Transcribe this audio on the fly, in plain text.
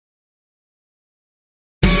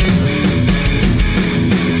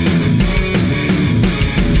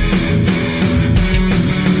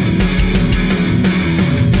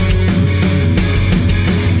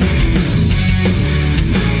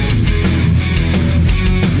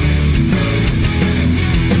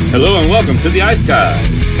Hello and welcome to the Ice Guys,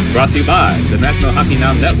 brought to you by the National Hockey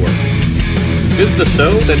Now Network. This is the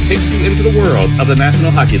show that takes you into the world of the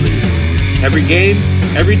National Hockey League. Every game,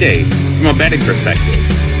 every day, from a betting perspective.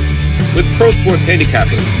 With pro sports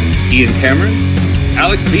handicappers, Ian Cameron,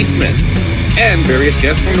 Alex B. Smith, and various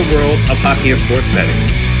guests from the world of hockey and sports betting.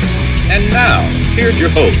 And now, here's your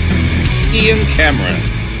host, Ian Cameron.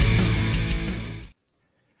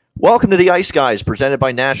 Welcome to the Ice Guys, presented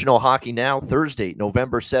by National Hockey Now, Thursday,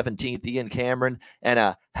 November 17th. Ian Cameron,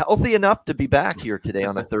 and healthy enough to be back here today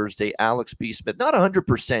on a Thursday, Alex B. Smith. Not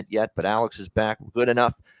 100% yet, but Alex is back good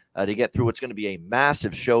enough to get through what's going to be a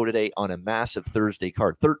massive show today on a massive Thursday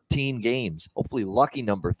card. 13 games, hopefully lucky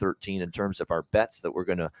number 13 in terms of our bets that we're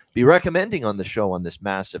going to be recommending on the show on this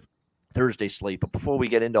massive Thursday slate. But before we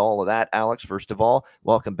get into all of that, Alex, first of all,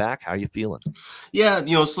 welcome back. How are you feeling? Yeah,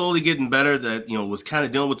 slowly getting better. That, was kind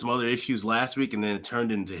of dealing with some other issues last week, and then it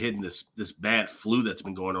turned into hitting this bad flu that's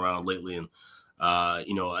been going around lately. And, I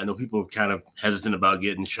know people are kind of hesitant about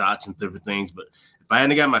getting shots and different things, but if I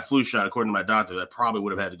hadn't got my flu shot, according to my doctor, I probably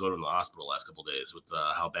would have had to go to the hospital the last couple of days with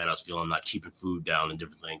how bad I was feeling, not keeping food down and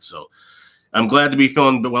different things. So I'm glad to be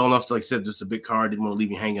feeling well enough to, like I said, just a big card. Didn't want to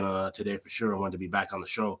leave you hanging today for sure. I wanted to be back on the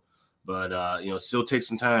show. But, it still takes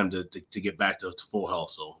some time to get back to full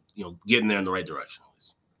health. So, getting there in the right direction.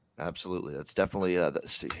 Absolutely. That's definitely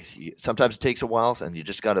sometimes it takes a while, and you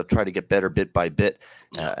just got to try to get better bit by bit.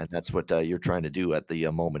 And that's what you're trying to do at the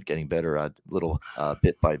moment, getting better little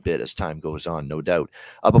bit by bit as time goes on, no doubt.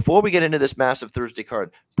 Before we get into this massive Thursday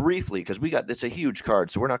card, briefly, because it's a huge card,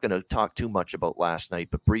 so we're not going to talk too much about last night,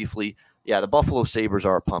 but briefly, the Buffalo Sabres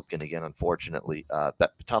are a pumpkin again, unfortunately.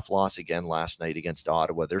 That tough loss again last night against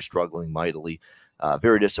Ottawa. They're struggling mightily.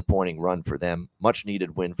 Very disappointing run for them. Much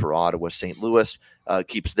needed win for Ottawa. St. Louis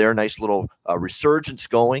keeps their nice little resurgence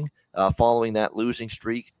going following that losing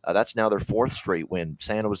streak. That's now their fourth straight win.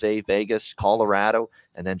 San Jose, Vegas, Colorado,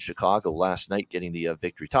 and then Chicago last night getting the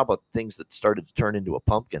victory. Talk about things that started to turn into a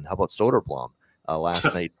pumpkin. How about Soderblom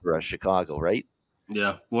last night for Chicago, right?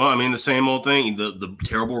 Yeah, well, I mean, the same old thing, the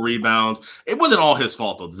terrible rebounds. It wasn't all his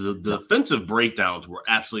fault, though. The defensive breakdowns were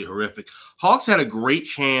absolutely horrific. Hawks had a great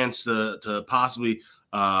chance to possibly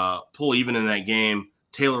pull even in that game.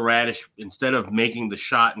 Taylor Radish, instead of making the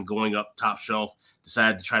shot and going up top shelf,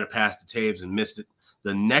 decided to try to pass to Taves and missed it.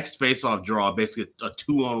 The next faceoff draw, basically a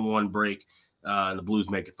 2-on-1 break, and the Blues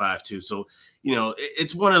make it 5-2. So,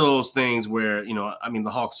 it's one of those things where,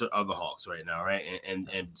 the Hawks are the Hawks right now, right? And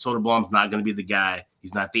Soderblom's not going to be the guy.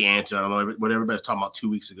 He's not the answer. I don't know what everybody was talking about 2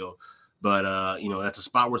 weeks ago. But, that's a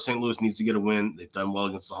spot where St. Louis needs to get a win. They've done well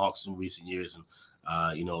against the Hawks in recent years. And,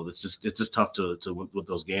 it's just tough to win with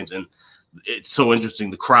those games. And it's so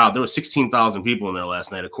interesting. The crowd, there were 16,000 people in there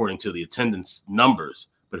last night, according to the attendance numbers.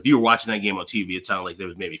 But if you were watching that game on TV, it sounded like there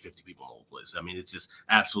was maybe 50 people in the whole place. I mean, it's just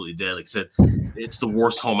absolutely dead. Like I said, it's the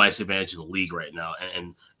worst home ice advantage in the league right now.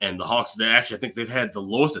 And the Hawks, I think they've had the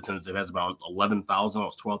lowest attendance. They've had about 11,000,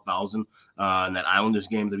 almost 12,000 in that Islanders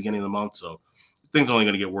game at the beginning of the month. So things are only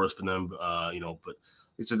going to get worse for them, But like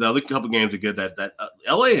I said, the other couple games are good. That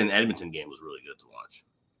LA and Edmonton game was really good to watch.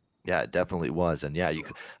 Yeah, it definitely was. And you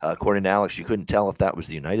according to Alex, you couldn't tell if that was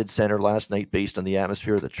the United Center last night based on the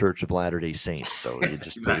atmosphere, or the Church of Latter-day Saints. So you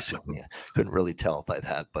just basically couldn't really tell by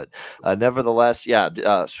that. But nevertheless,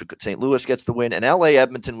 St. Louis gets the win. And LA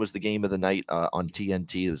Edmonton was the game of the night on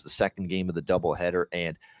TNT. It was the second game of the doubleheader.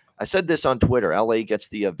 And I said this on Twitter. LA gets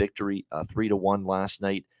the victory 3-1 last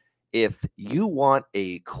night. If you want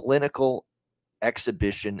a clinical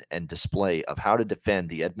exhibition and display of how to defend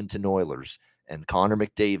the Edmonton Oilers and Connor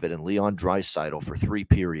McDavid and Leon Draisaitl for 3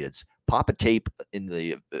 periods, pop a tape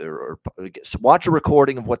or watch a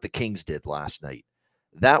recording of what the Kings did last night.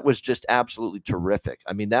 That was just absolutely terrific.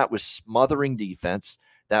 I mean, that was smothering defense.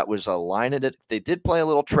 That was a line in it. They did play a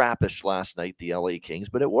little trappish last night, the LA Kings,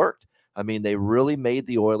 but it worked. I mean, they really made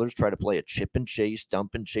the Oilers try to play a chip and chase,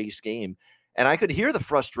 dump and chase game. And I could hear the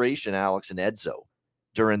frustration, Alex and Edzo,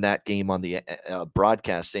 during that game on the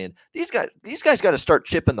broadcast, saying these guys got to start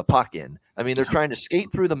chipping the puck in. I mean, they're trying to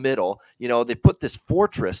skate through the middle. They put this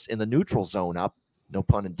fortress in the neutral zone up, no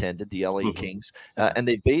pun intended, the LA Kings, and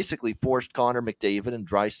they basically forced Connor McDavid and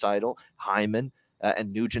Draisaitl, Hyman,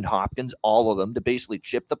 and Nugent Hopkins, all of them, to basically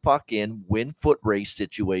chip the puck in, win foot race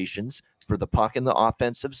situations for the puck in the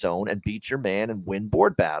offensive zone, and beat your man and win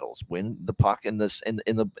board battles, win the puck in the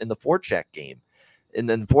forecheck game. And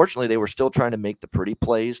unfortunately, they were still trying to make the pretty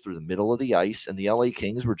plays through the middle of the ice, and the LA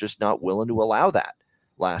Kings were just not willing to allow that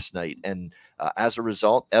last night. And as a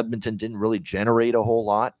result, Edmonton didn't really generate a whole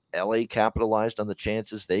lot. LA capitalized on the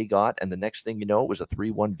chances they got, and the next thing you know, it was a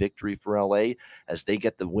 3-1 victory for LA as they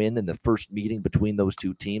get the win in the first meeting between those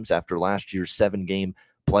two teams after last year's 7-game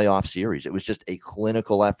playoff series. It was just a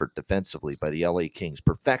clinical effort defensively by the LA Kings.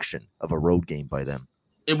 Perfection of a road game by them.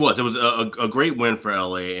 It was a great win for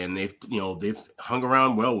LA, and they've hung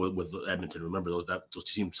around well with Edmonton. Remember those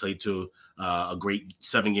teams played to a great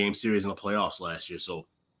 7-game series in the playoffs last year. So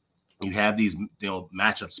you have these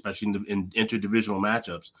matchups, especially in interdivisional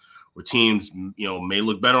matchups, where teams may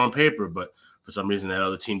look better on paper, but for some reason that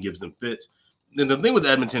other team gives them fits. Then the thing with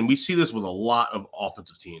Edmonton, we see this with a lot of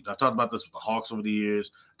offensive teams. I've talked about this with the Hawks over the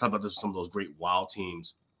years. I've talked about this with some of those great Wild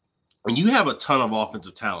teams. When you have a ton of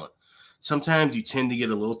offensive talent, sometimes you tend to get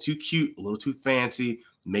a little too cute, a little too fancy,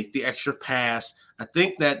 make the extra pass. I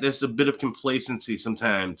think that there's a bit of complacency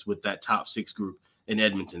sometimes with that top 6 group in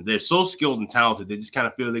Edmonton. They're so skilled and talented. They just kind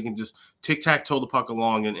of feel they can just tic-tac-toe the puck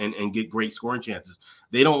along and get great scoring chances.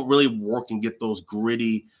 They don't really work and get those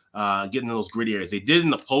gritty getting in those gritty areas. They did in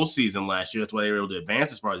the postseason last year. That's why they were able to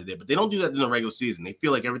advance as far as they did. But they don't do that in the regular season. They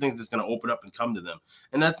feel like everything's just going to open up and come to them.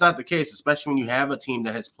 And that's not the case, especially when you have a team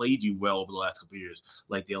that has played you well over the last couple of years,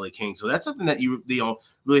 like the LA Kings. So that's something that you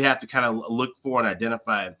really have to kind of look for and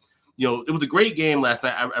identify. It was a great game last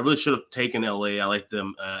night. I really should have taken LA. I like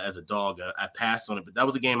them as a dog. I passed on it, but that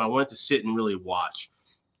was a game I wanted to sit and really watch.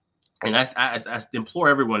 And I implore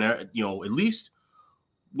everyone, at least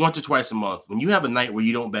once or twice a month, when you have a night where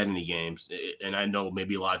you don't bet any games, and I know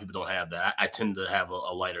maybe a lot of people don't have that. I tend to have a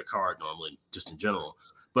lighter card normally, just in general.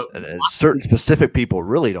 But certain specific people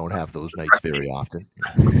really don't have those nights very often.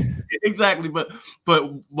 Exactly. But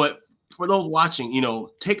for those watching,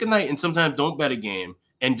 take a night and sometimes don't bet a game.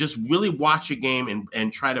 And just really watch a game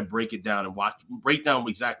and try to break it down and break down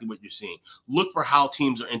exactly what you're seeing. Look for how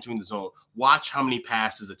teams are entering the zone. Watch how many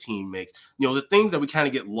passes a team makes. The things that we kind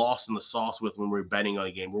of get lost in the sauce with when we're betting on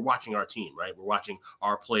a game. We're watching our team, right? We're watching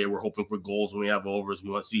our player. We're hoping for goals when we have overs.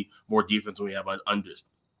 We want to see more defense when we have unders.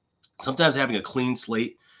 Sometimes having a clean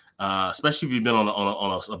slate, especially if you've been on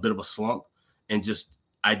a bit of a slump, and just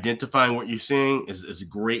identifying what you're seeing is a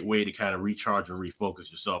great way to kind of recharge and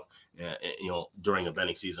refocus yourself, during a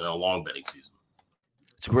betting season, a long betting season.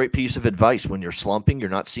 It's a great piece of advice. When you're slumping, you're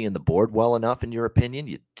not seeing the board well enough, in your opinion,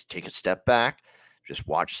 you take a step back, just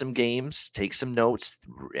watch some games, take some notes,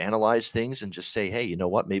 analyze things, and just say, hey, you know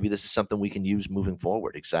what? Maybe this is something we can use moving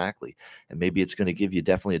forward. Exactly. And maybe it's going to give you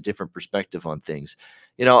definitely a different perspective on things.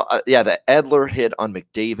 The Edler hit on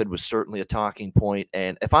McDavid was certainly a talking point.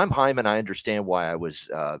 And if I'm Hyman, I understand why I was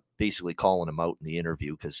basically calling him out in the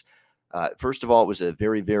interview, because first of all, it was a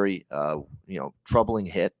very, very, troubling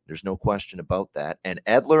hit. There's no question about that. And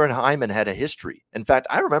Edler and Hyman had a history. In fact,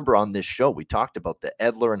 I remember on this show, we talked about the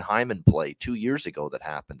Edler and Hyman play 2 years ago that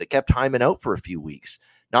happened. That kept Hyman out for a few weeks,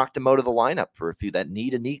 knocked him out of the lineup for a few, that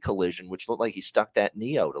knee-to-knee collision, which looked like he stuck that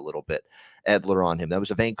knee out a little bit, Edler on him. That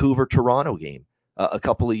was a Vancouver-Toronto game a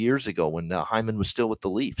couple of years ago when Hyman was still with the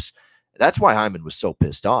Leafs. That's why Hyman was so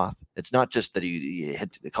pissed off. It's not just that he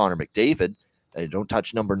hit Connor McDavid, don't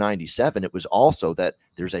touch number 97. It was also that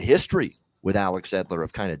there's a history with Alex Edler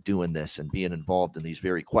of kind of doing this and being involved in these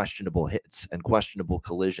very questionable hits and questionable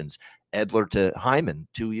collisions. Edler to Hyman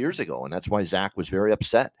 2 years ago, and that's why Zach was very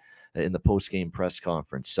upset in the post-game press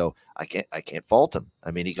conference. So I can't fault him.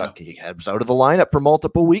 I mean, he was out of the lineup for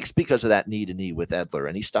multiple weeks because of that knee-to-knee with Edler,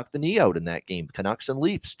 and he stuck the knee out in that game, Canucks and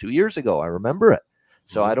Leafs 2 years ago. I remember it.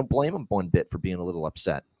 So I don't blame him one bit for being a little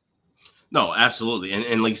upset. No, absolutely.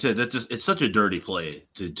 And like you said, it's such a dirty play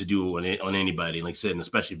to do on anybody. Like I said, and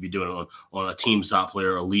especially if you're doing it on a team's top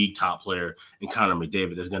player, a league top player, and Connor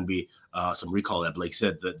McDavid, there's going to be some recall that. But like I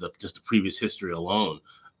said, just the previous history alone,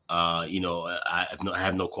 I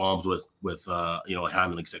have no qualms with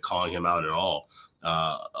Hyman, like I said, calling him out at all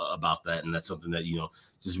about that. And that's something that,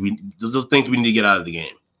 those are things we need to get out of the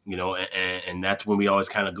game. And that's when we always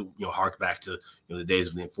kind of hark back to the days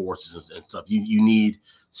of the enforcers and stuff. You need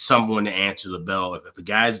someone to answer the bell. If a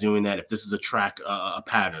guy's doing that, if this is a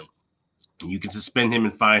pattern, you can suspend him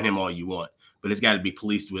and fine him all you want, but it's got to be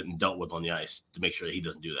policed with and dealt with on the ice to make sure that he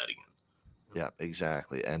doesn't do that again. Yeah,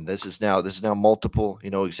 exactly. And this is now multiple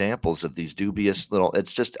examples of these dubious little.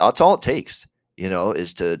 That's all it takes.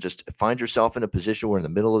 Is to just find yourself in a position where in the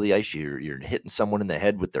middle of the ice, you're hitting someone in the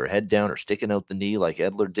head with their head down or sticking out the knee like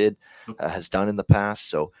Edler did, has done in the past.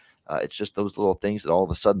 So it's just those little things that all of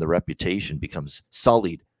a sudden the reputation becomes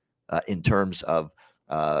sullied in terms of,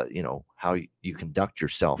 how you conduct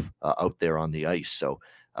yourself out there on the ice. So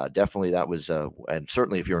definitely that was, and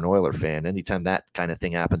certainly if you're an Oiler fan, anytime that kind of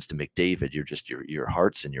thing happens to McDavid, you're just, your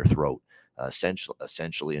heart's in your throat.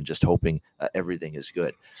 Essentially, and just hoping everything is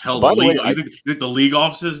good. Hell, by the way, I think the league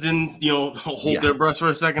officers didn't, hold their breath for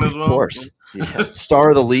a second as well. Of course, star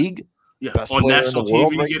of the league, best on national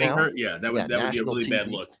TV right getting now. hurt. Yeah, that would be a really bad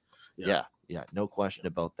look. Yeah, Yeah, no question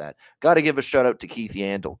about that. Got to give a shout out to Keith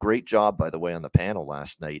Yandel. Great job, by the way, on the panel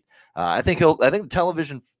last night. I think the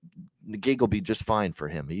television gig will be just fine for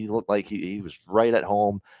him. He looked like he was right at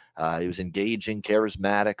home. He was engaging,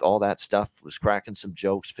 charismatic, all that stuff. Was cracking some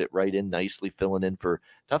jokes, fit right in nicely, filling in for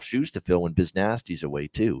tough shoes to fill when Biz Nasty's away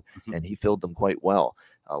too, and he filled them quite well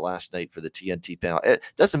last night for the TNT panel. It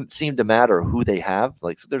doesn't seem to matter who they have.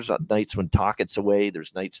 Like, so there's nights when Tockett's away,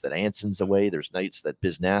 there's nights that Anson's away, there's nights that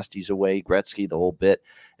Biz Nasty's away, Gretzky, the whole bit.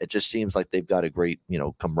 It just seems like they've got a great,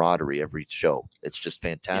 camaraderie every show. It's just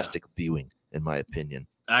fantastic viewing, in my opinion.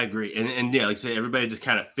 I agree. And yeah, like I said, everybody just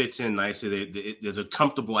kind of fits in nicely. There's a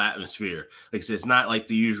comfortable atmosphere. Like I said, it's not like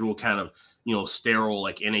the usual kind of, sterile,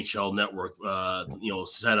 like NHL network,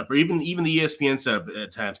 setup, or even the ESPN setup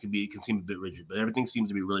at times can seem a bit rigid, but everything seems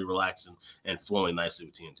to be really relaxed and flowing nicely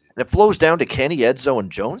with TNT. And it flows down to Kenny, Edzo,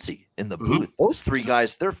 and Jonesy in the booth. Those three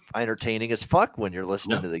guys, they're entertaining as fuck when you're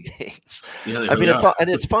listening to the games. Yeah,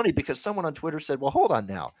 it's funny because someone on Twitter said, well, hold on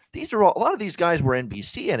now. These are a lot of these guys were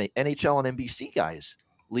NBC and NHL and NBC guys.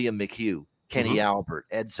 Liam McHugh, Kenny Albert,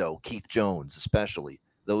 Edzo, Keith Jones, especially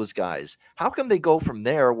those guys. How come they go from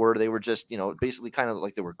there where they were just, basically kind of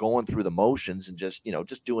like they were going through the motions and just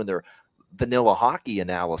doing their vanilla hockey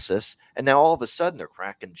analysis, and now all of a sudden they're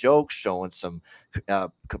cracking jokes, showing some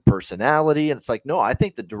personality, and it's like, no, I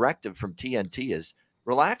think the directive from TNT is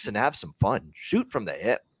relax and have some fun, shoot from the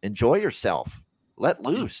hip, enjoy yourself, let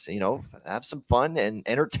loose, have some fun and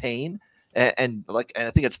entertain. And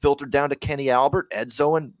I think it's filtered down to Kenny Albert,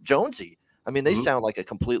 Edzo, and Jonesy. I mean, they sound like a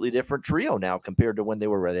completely different trio now compared to when they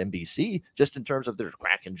were at NBC, just in terms of they're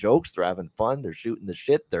cracking jokes, they're having fun, they're shooting the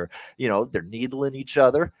shit, they're needling each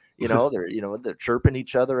other, they're chirping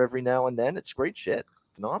each other every now and then. It's great shit.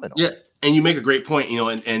 Phenomenal. Yeah. And you make a great point,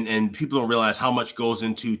 and people don't realize how much goes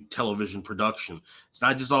into television production. It's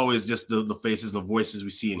not just always just the faces and the voices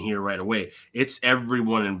we see and hear right away. It's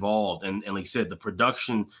everyone involved. And like I said, the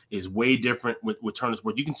production is way different with Turner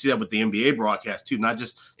Sports. You can see that with the NBA broadcast too, not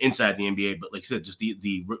just inside the NBA, but like I said, just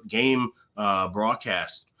the game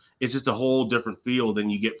broadcast. It's just a whole different feel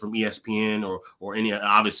than you get from ESPN or any,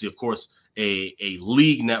 obviously, of course, a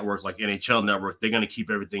league network like NHL Network. They're going to keep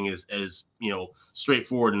everything as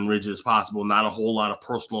straightforward and rigid as possible. Not a whole lot of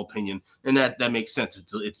personal opinion, and that makes sense.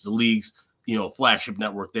 It's the league's flagship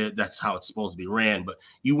network. That's how it's supposed to be ran. But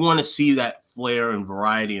you want to see that flair and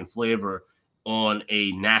variety and flavor on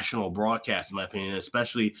a national broadcast, in my opinion,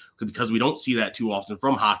 especially because we don't see that too often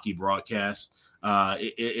from hockey broadcasts.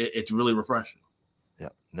 It's really refreshing. Yeah,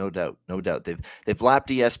 no doubt. They've lapped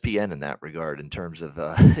ESPN in that regard in terms of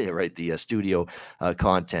the studio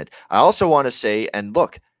content. I also want to say, and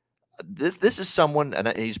look, this is someone, and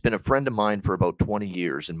he's been a friend of mine for about 20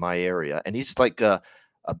 years in my area, and he's like a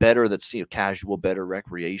bettor that's casual bettor,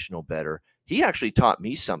 recreational bettor. He actually taught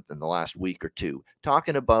me something the last week or two,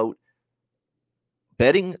 talking about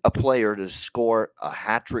betting a player to score a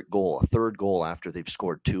hat-trick goal, a third goal after they've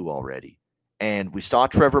scored two already. And we saw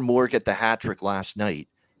Trevor Moore get the hat trick last night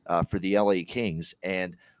for the LA Kings.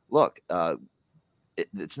 And look,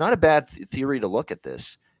 it's not a bad theory to look at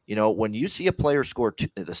this. When you see a player score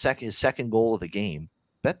his second goal of the game,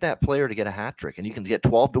 bet that player to get a hat trick, and you can get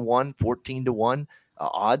 12-1, 14-1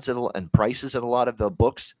 odds and prices at a lot of the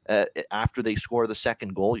books after they score the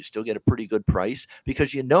second goal. You still get a pretty good price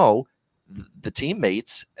because the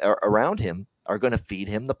teammates around him are going to feed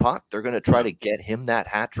him the puck. They're going to try to get him that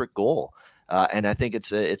hat trick goal. And I think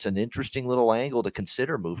it's an interesting little angle to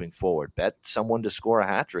consider moving forward. Bet someone to score a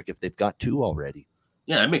hat trick if they've got two already.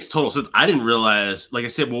 Yeah, that makes total sense. I didn't realize, like I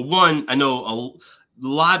said, well, one, I know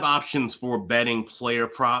live options for betting player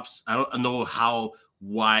props. I don't know how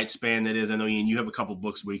widespan that is. I know you have a couple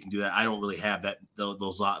books where you can do that. I don't really have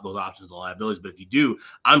those options and liabilities, but if you do,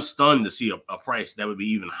 I'm stunned to see a price that would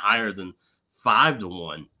be even higher than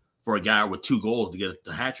 5-1 for a guy with two goals to get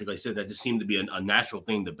the hat trick. Like I said, that just seemed to be a natural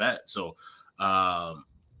thing to bet. So,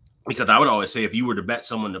 because I would always say if you were to bet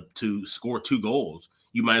someone to score two goals,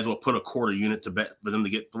 you might as well put a quarter unit to bet for them to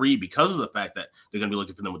get three because of the fact that they're going to be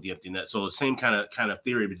looking for them with the empty net. So the same kind of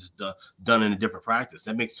theory, but just done in a different practice.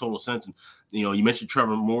 That makes total sense. And, you mentioned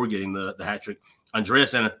Trevor Moore getting the hat trick.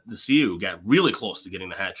 Andreas Anastasiou got really close to getting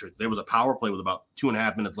the hat trick. There was a power play with about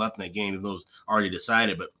 2.5 minutes left in that game, even though it was already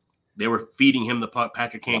decided, but they were feeding him the puck.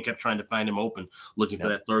 Patrick Kane kept trying to find him open, looking for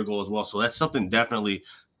that third goal as well. So that's something definitely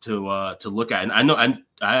to look at. And I know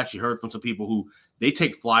I actually heard from some people who they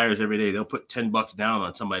take flyers every day. They'll put $10 down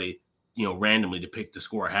on somebody, randomly to pick to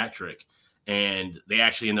score a hat trick, and they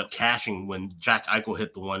actually end up cashing when Jack Eichel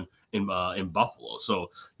hit the one in Buffalo. So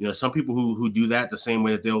some people who do that the same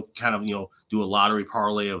way that they'll kind of do a lottery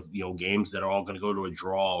parlay of games that are all going to go to a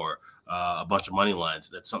draw or a bunch of money lines.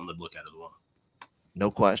 That's something to look at as well.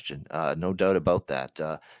 No question. No doubt about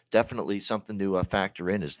that. Definitely something to factor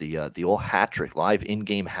in is the old hat trick, live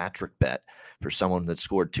in-game hat trick bet for someone that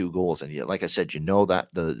scored 2 goals. And like I said, that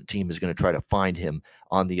the team is going to try to find him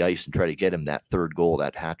on the ice and try to get him that 3rd goal,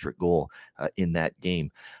 that hat trick goal in that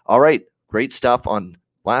game. All right. Great stuff on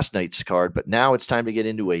last night's card, but now it's time to get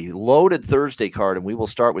into a loaded Thursday card, and we will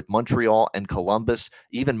start with Montreal and Columbus.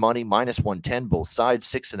 Even money, -110, both sides,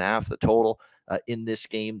 6.5 the total in this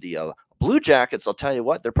game. The Blue Jackets, I'll tell you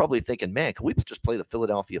what, they're probably thinking, man, can we just play the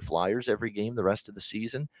Philadelphia Flyers every game the rest of the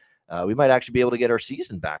season? We might actually be able to get our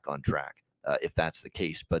season back on track if that's the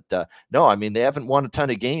case. But no, I mean, they haven't won a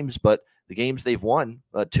ton of games, but the games they've won,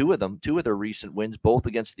 2 of their recent wins, both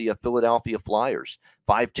against the Philadelphia Flyers,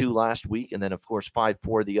 5-2 last week, and then, of course,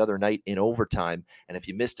 5-4 the other night in overtime. And if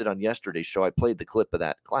you missed it on yesterday's show, I played the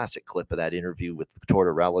classic clip of that interview with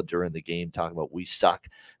Tortorella during the game, talking about we suck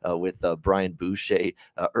with Brian Boucher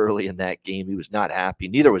early in that game. He was not happy.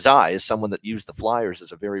 Neither was I, as someone that used the Flyers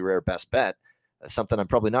as a very rare best bet, something I'm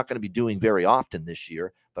probably not going to be doing very often this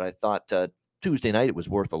year. But I thought Tuesday night it was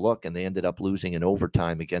worth a look, and they ended up losing in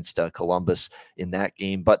overtime against Columbus in that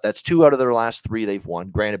game. But that's 2 out of their last 3 they've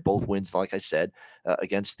won. Granted, both wins, like I said,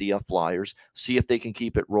 against the Flyers. See if they can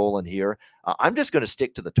keep it rolling here. I'm just going to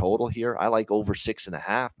stick to the total here. I like over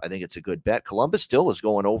 6.5. I think it's a good bet. Columbus still is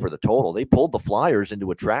going over the total. They pulled the Flyers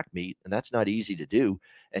into a track meet, and that's not easy to do.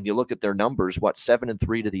 And you look at their numbers,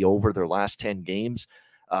 7-3 to the over their last 10 games.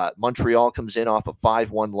 Montreal comes in off a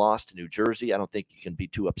 5-1 loss to New Jersey. I don't think you can be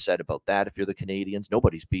too upset about that if you're the Canadiens.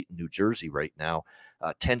 Nobody's beating New Jersey right now.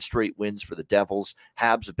 10 straight wins for the Devils.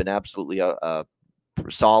 Habs have been absolutely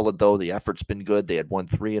solid, though. The effort's been good. They had won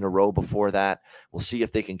 3 in a row before that. We'll see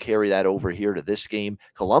if they can carry that over here to this game.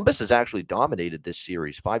 Columbus has actually dominated this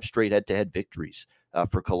series. 5 straight head-to-head victories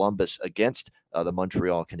for Columbus against the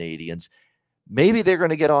Montreal Canadiens. Maybe they're going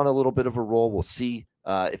to get on a little bit of a roll. We'll see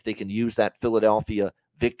if they can use that Philadelphia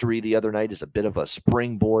victory the other night as a bit of a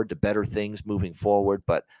springboard to better things moving forward.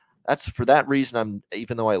 But that's for that reason,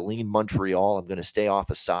 even though I lean Montreal, I'm going to stay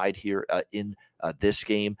off a side here in this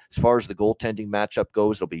game. As far as the goaltending matchup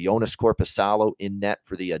goes, it'll be Jonas Korpisalo in net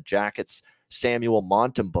for the Jackets. Samuel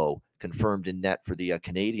Montembeault confirmed in net for the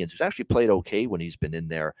Canadiens, who's actually played okay when he's been in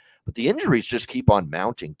there. But the injuries just keep on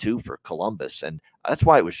mounting, too, for Columbus. And that's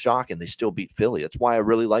why it was shocking they still beat Philly. That's why I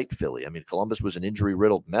really liked Philly. I mean, Columbus was an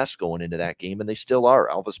injury-riddled mess going into that game, and they still are.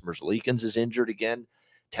 Elvis Merzlikins is injured again.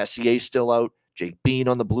 Tessier's still out. Jake Bean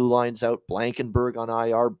on the blue line's out. Blankenberg on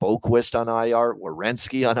IR. Boquist on IR.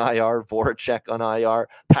 Werenski on IR. Voracek on IR.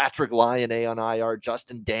 Patrick Laine on IR.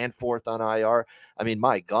 Justin Danforth on IR. I mean,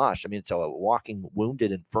 my gosh. I mean, it's a walking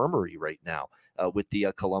wounded infirmary right now with the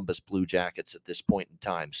Columbus Blue Jackets at this point in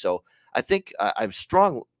time. So I think I've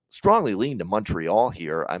strongly leaned to Montreal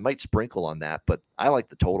here. I might sprinkle on that, but I like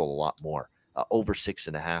the total a lot more. Over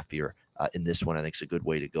 6.5 here. In this one, I think is a good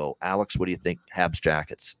way to go. Alex, what do you think? Habs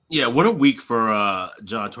Jackets. Yeah, what a week for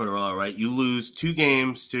John Tortorella, right? You lose 2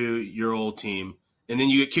 games to your old team, and then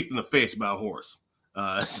you get kicked in the face by a horse.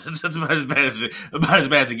 That's about as bad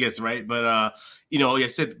as it gets, right? But like I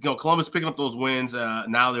said, Columbus picking up those wins.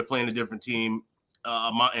 Now they're playing a different team,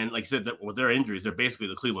 and like I said, with their injuries, they're basically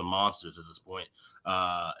the Cleveland Monsters at this point.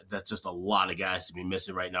 That's just a lot of guys to be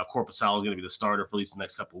missing right now. Korpisalo is going to be the starter for at least the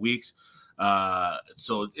next couple of weeks.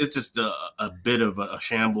 So it's just a bit of a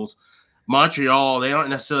shambles. Montreal, they aren't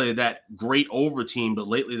necessarily that great over team, but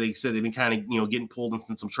lately they said they've been kind of getting pulled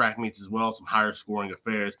into some track meets as well, some higher scoring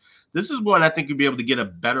affairs. This is one I think you'd be able to get a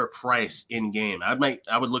better price in game. I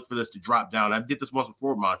would look for this to drop down. I did this once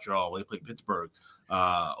before Montreal when they played Pittsburgh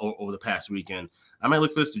over the past weekend. I might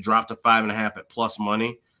look for this to drop to 5.5 at plus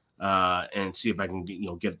money. And see if I can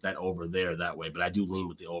get that over there that way. But I do lean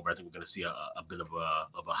with the over. I think we're going to see a bit of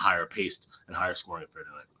a higher paced and higher scoring affair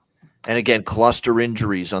tonight. And again, cluster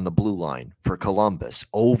injuries on the blue line for Columbus.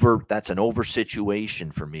 That's an over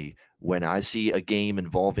situation for me when I see a game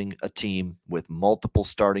involving a team with multiple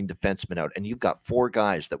starting defensemen out. And you've got 4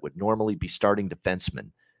 guys that would normally be starting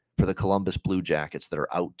defensemen for the Columbus Blue Jackets that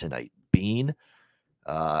are out tonight. Bean,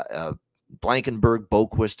 Blankenberg,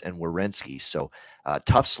 Boquist, and Werenski. So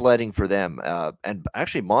tough sledding for them. And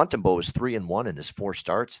actually, Montembeault is 3-1 in his 4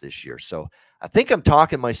 starts this year. So I think I'm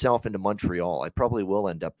talking myself into Montreal. I probably will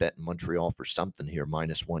end up betting Montreal for something here,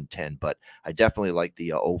 -110. But I definitely like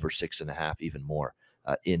the over 6.5 even more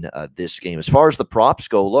in this game. As far as the props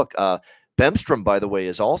go, look, Bemstrom, by the way,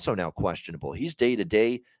 is also now questionable. He's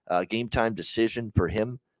day-to-day game time decision for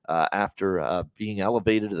him after being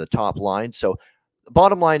elevated to the top line. So the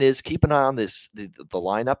bottom line is keep an eye on the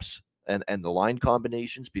lineups and the line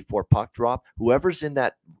combinations before puck drop. Whoever's in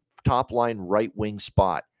that top line right wing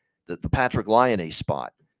spot, the Patrick Laine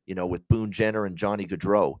spot, with Boone Jenner and Johnny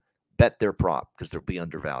Gaudreau. Bet their prop because they'll be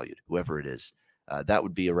undervalued, whoever it is. That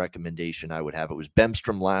would be a recommendation I would have. It was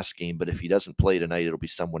Bemstrom last game, but if he doesn't play tonight, it'll be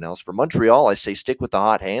someone else. For Montreal, I say stick with the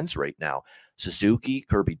hot hands right now. Suzuki,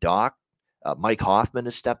 Kirby Dach, Mike Hoffman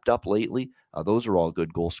has stepped up lately. Those are all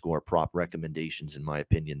good goal scorer prop recommendations, in my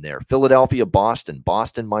opinion there. Philadelphia, Boston.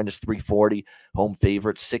 Boston minus 340. Home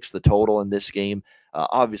favorite, 6 the total in this game.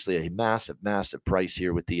 Obviously, a massive, massive price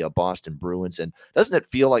here with the Boston Bruins. And doesn't it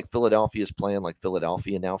feel like Philadelphia is playing like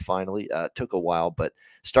Philadelphia now finally? It took a while, but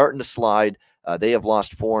starting to slide. They have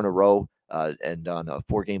lost 4 in a row and on a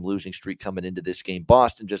 4-game losing streak coming into this game.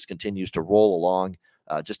 Boston just continues to roll along.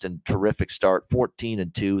 Just a terrific start,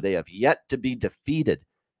 14-2. They have yet to be defeated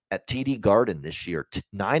at TD Garden this year,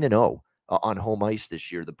 9-0 on home ice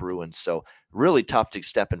this year, the Bruins. So really tough to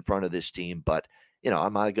step in front of this team. But,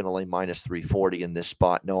 am I going to lay minus 340 in this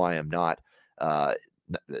spot? No, I am not.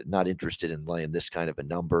 Not interested in laying this kind of a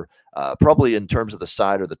number. Probably in terms of the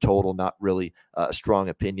side or the total, not really a strong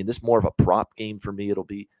opinion. This is more of a prop game for me. It'll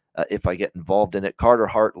be if I get involved in it. Carter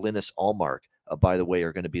Hart, Linus Ullmark, by the way,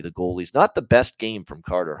 are going to be the goalies. Not the best game from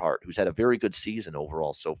Carter Hart, who's had a very good season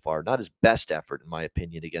overall so far. Not his best effort, in my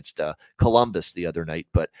opinion, against Columbus the other night,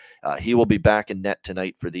 but he will be back in net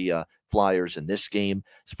tonight for the Flyers in this game.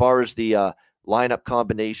 As far as the lineup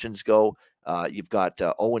combinations go, you've got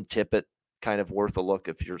Owen Tippett, kind of worth a look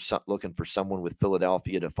if you're looking for someone with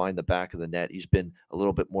Philadelphia to find the back of the net. He's been a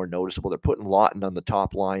little bit more noticeable. They're putting Lawton on the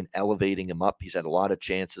top line, elevating him up. He's had a lot of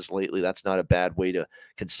chances lately. That's not a bad way to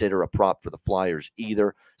consider a prop for the Flyers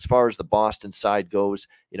either. As far as the Boston side goes,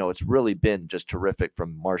 it's really been just terrific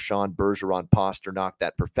from Marchand, Bergeron, Pasternak,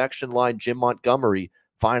 that perfection line, Jim Montgomery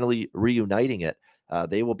finally reuniting it.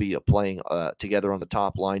 They will be playing together on the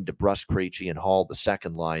top line, DeBrusk, Krejci, and Hall, the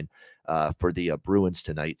second line for the Bruins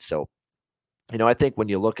tonight. So, I think when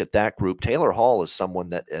you look at that group, Taylor Hall is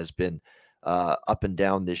someone that has been up and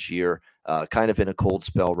down this year, kind of in a cold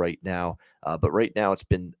spell right now. But right now it's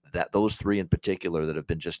been those 3 in particular that have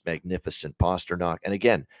been just magnificent. Pasternak. And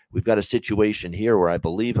again, we've got a situation here where I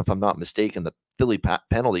believe, if I'm not mistaken, the Philly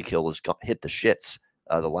penalty kill has hit the shits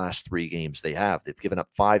the last 3 games they have. They've given up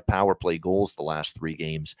 5 power play goals the last 3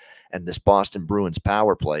 games. And this Boston Bruins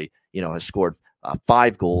power play, has scored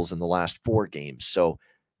 5 goals in the last 4 games. So,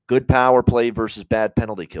 good power play versus bad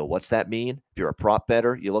penalty kill. What's that mean? If you're a prop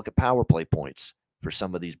bettor, you look at power play points for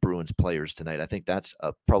some of these Bruins players tonight. I think that's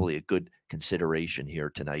probably a good consideration here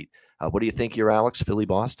tonight. What do you think here, Alex? Philly,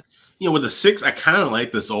 Boston? With the 6, I kind of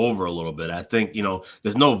like this over a little bit. I think,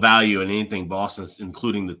 there's no value in anything Boston,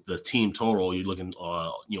 including the team total. You're looking,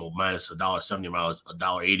 minus $1.70, minus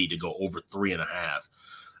 $1.80 to go over 3.5.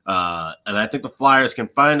 And I think the Flyers can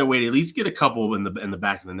find a way to at least get a couple in the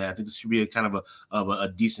back of the net. I think this should be a kind of a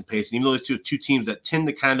decent pace. And even though there's two teams that tend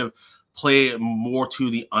to kind of play more to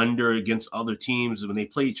the under against other teams, when they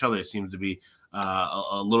play each other, it seems to be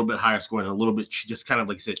a little bit higher scoring, a little bit just kind of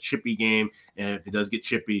like I said, chippy game. And if it does get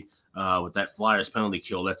chippy with that Flyers penalty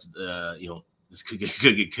kill, that's this could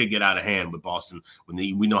get out of hand with Boston when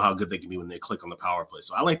we know how good they can be when they click on the power play.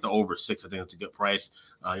 So I like the over 6. I think that's a good price.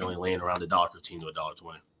 You're only laying around $1.15 to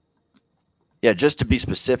 $1.20. Yeah, just to be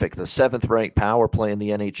specific, the 7th ranked power play in the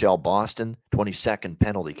NHL, Boston, 22nd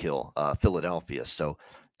penalty kill, Philadelphia. So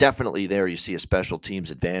definitely there you see a special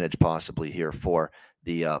teams advantage possibly here for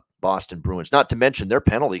the Boston Bruins. Not to mention their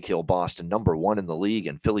penalty kill, Boston, number 1 in the league,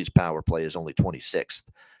 and Philly's power play is only 26th.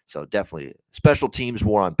 So definitely special teams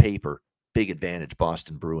war on paper. Big advantage,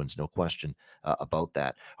 Boston Bruins, no question about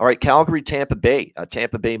that. All right, Calgary, Tampa Bay.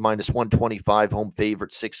 Tampa Bay minus 125, home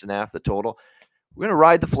favorite, 6.5 the total. We're going to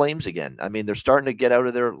ride the Flames again. I mean, they're starting to get out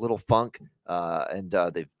of their little funk, and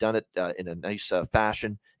they've done it in a nice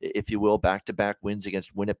fashion, if you will, back-to-back wins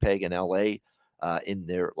against Winnipeg and L.A. In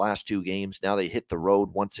their last 2 games. Now they hit the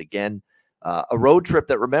road once again. A road trip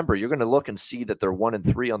that, remember, you're going to look and see that they're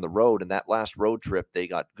 1-3 on the road, and that last road trip they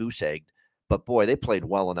got goose-egged. But, boy, they played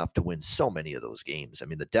well enough to win so many of those games. I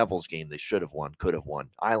mean, the Devils game they should have won, could have won.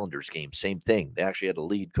 Islanders game, same thing. They actually had a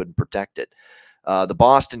lead, couldn't protect it. The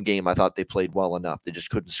Boston game, I thought they played well enough. They just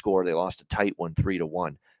couldn't score. They lost a tight one,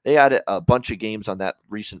 3-1. They had a bunch of games on that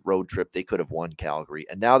recent road trip. They could have won Calgary.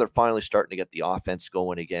 And now they're finally starting to get the offense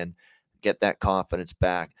going again, get that confidence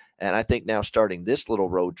back. And I think now starting this little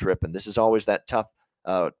road trip, and this is always that tough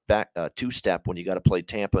two-step when you got to play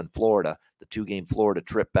Tampa and Florida, the 2-game Florida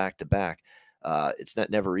trip back-to-back. It's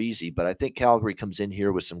never easy, but I think Calgary comes in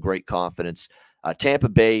here with some great confidence. Tampa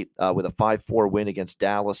Bay with a 5-4 win against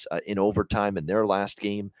Dallas in overtime in their last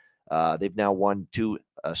game. They've now won 2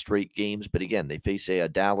 straight games, but again, they face a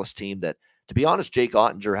Dallas team that To be honest, Jake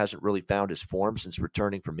Ottinger hasn't really found his form since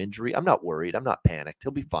returning from injury. I'm not worried. I'm not panicked.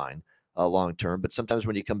 He'll be fine long term. But sometimes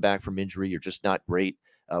when you come back from injury, you're just not great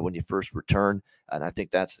when you first return. And I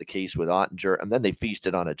think that's the case with Ottinger. And then they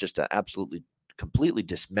feasted on just an absolutely, completely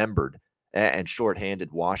dismembered and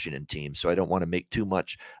shorthanded Washington team. So I don't want to make too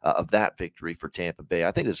much of that victory for Tampa Bay.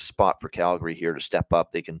 I think there's a spot for Calgary here to step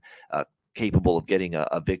up. They can capable of getting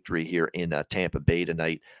a victory here in Tampa Bay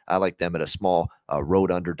tonight. I like them at a small road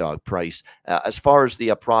underdog price. As far as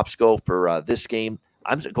the props go for this game,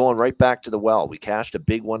 I'm going right back to the well. We cashed a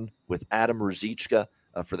big one with Adam Ruzicka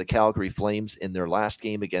for the Calgary Flames in their last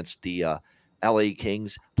game against the LA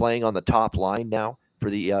Kings, playing on the top line now for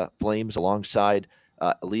the Flames alongside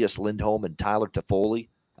Elias Lindholm and Tyler Toffoli.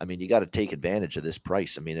 I mean, you got to take advantage of this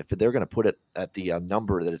price. I mean, if they're going to put it at the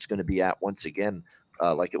number that it's going to be at once again,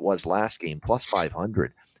 like it was last game, plus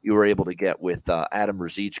 500, you were able to get with Adam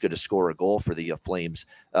Ruzicka to score a goal for the Flames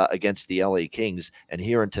against the LA Kings. And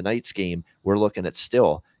here in tonight's game, we're looking at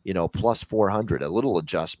still, plus 400, a little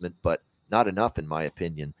adjustment, but not enough, in my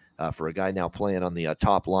opinion, for a guy now playing on the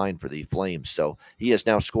top line for the Flames. So he has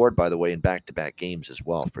now scored, by the way, in back-to-back games as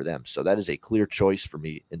well for them. So that is a clear choice for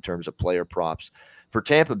me in terms of player props. For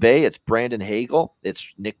Tampa Bay, it's Brandon Hagel.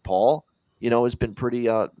 It's Nick Paul, has been pretty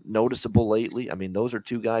noticeable lately. I mean, those are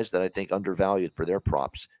two guys that I think undervalued for their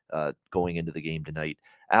props going into the game tonight.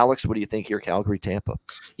 Alex, what do you think here, Calgary, Tampa?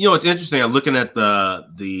 It's interesting. I'm looking at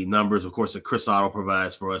the numbers, of course, that Chris Otto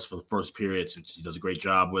provides for us for the first periods, which he does a great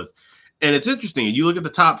job with. And it's interesting. You look at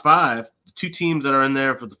the top five, the two teams that are in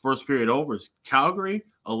there for the first period overs: Calgary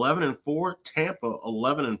 11-4, Tampa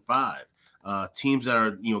 11-5. Teams that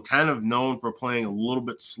are kind of known for playing a little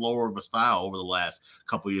bit slower of a style over the last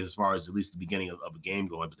couple of years, as far as at least the beginning of a game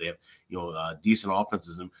going. But they have decent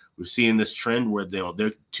offenses, and we're seeing this trend where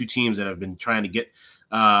they're two teams that have been trying to get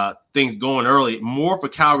things going early. More for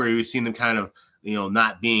Calgary, we've seen them kind of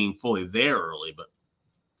not being fully there early, but.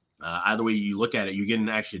 Either way you look at it, you're getting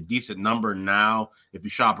actually a decent number now. If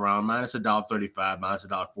you shop around, minus $1.35, minus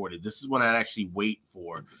 $1.40. This is one I'd actually wait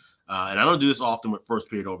for. And I don't do this often with first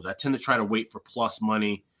period overs. I tend to try to wait for plus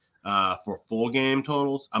money for full game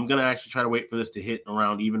totals. I'm going to actually try to wait for this to hit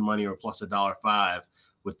around even money or plus $1.05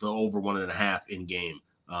 with the over 1.5 in game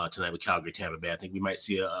tonight with Calgary, Tampa Bay. I think we might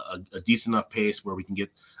see a decent enough pace where we can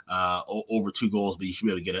get over 2 goals, but you should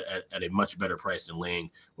be able to get it at a much better price than laying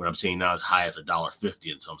what I'm seeing now as high as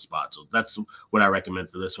 $1.50 in some spots. So that's what I recommend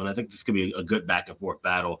for this one. I think this could be a good back and forth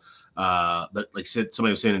battle. But like I said,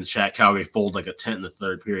 somebody was saying in the chat, Calgary fold like a tent in the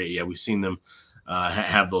third period. Yeah, we've seen them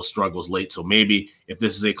have those struggles late. So maybe if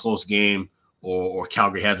this is a close game or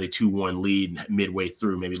Calgary has a 2-1 lead midway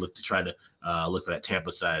through, maybe look to try to look for that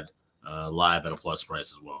Tampa side live at a plus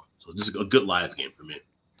price as well. So this is a good live game for me.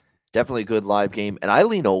 Definitely a good live game. And I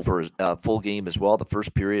lean over full game as well. The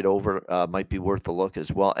first period over might be worth a look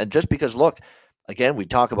as well. And just because, look, again, we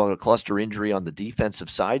talk about a cluster injury on the defensive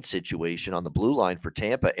side situation on the blue line for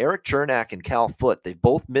Tampa. Eric Chernak and Cal Foote, they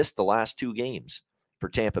both missed the last 2 games for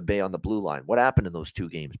Tampa Bay on the blue line. What happened in those 2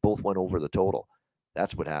 games? Both went over the total.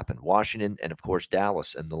 That's what happened. Washington and, of course,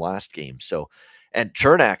 Dallas in the last game. So, and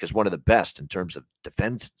Chernak is one of the best in terms of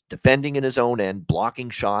defending in his own end, blocking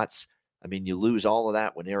shots. I mean, you lose all of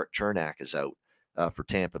that when Eric Chernak is out for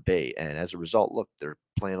Tampa Bay. And as a result, look, they're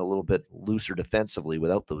playing a little bit looser defensively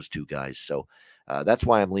without those 2 guys. So that's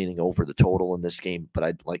why I'm leaning over the total in this game. But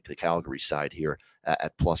I'd like the Calgary side here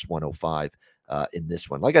at plus 105 in this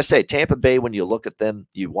one. Like I say, Tampa Bay, when you look at them,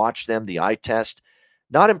 you watch them, the eye test,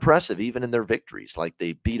 not impressive even in their victories. Like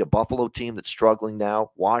they beat a Buffalo team that's struggling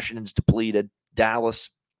now. Washington's depleted. Dallas,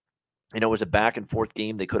 it was a back-and-forth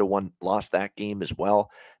game. They could have lost that game as well.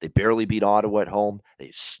 They barely beat Ottawa at home.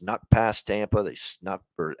 They snuck past Tampa.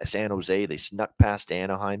 Or San Jose. They snuck past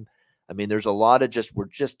Anaheim. I mean, there's a lot of we're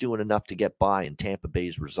just doing enough to get by in Tampa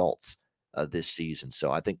Bay's results this season.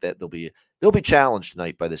 So I think that they'll be challenged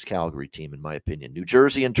tonight by this Calgary team, in my opinion. New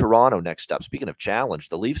Jersey and Toronto next up. Speaking of challenge,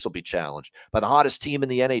 the Leafs will be challenged by the hottest team in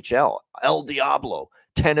the NHL, El Diablo.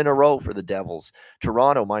 10 in a row for the Devils.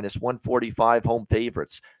 Toronto minus 145 home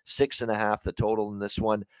favorites. 6.5 the total in this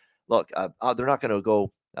one. Look, they're not going to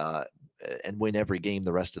go and win every game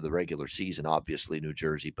the rest of the regular season, obviously, New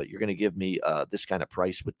Jersey, but you're going to give me this kind of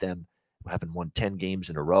price with them having won 10 games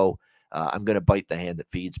in a row. I'm going to bite the hand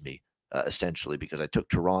that feeds me, essentially, because I took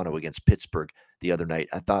Toronto against Pittsburgh the other night.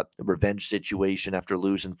 I thought the revenge situation after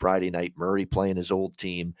losing Friday night, Murray playing his old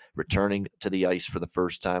team, returning to the ice for the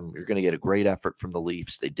first time. You're going to get a great effort from the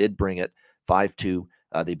Leafs. They did bring it 5-2.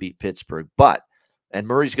 They beat Pittsburgh, and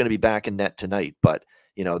Murray's going to be back in net tonight. But,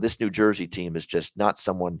 this New Jersey team is just not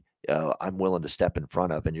someone I'm willing to step in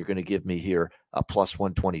front of. And you're going to give me here a plus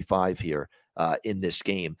 125 here in this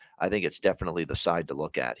game, I think it's definitely the side to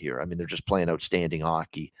look at here. I mean, they're just playing outstanding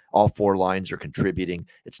hockey. All four lines are contributing.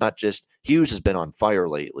 It's not just Hughes has been on fire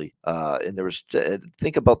lately. And there was,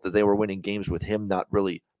 think about that they were winning games with him not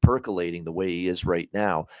really percolating the way he is right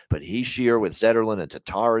now. But Hischier with Zetterlund and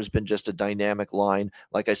Tatar has been just a dynamic line.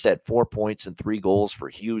 Like I said, 4 points and 3 goals for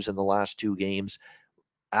Hughes in the last 2 games.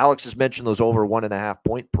 Alex has mentioned those over 1.5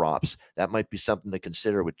 point props. That might be something to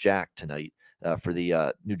consider with Jack tonight for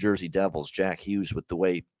the New Jersey Devils. Jack Hughes, with the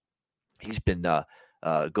way he's been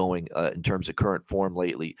going in terms of current form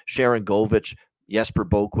lately. Sharon Govich, Jesper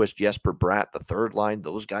Boquist, Jesper Bratt, the third line.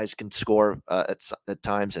 Those guys can score at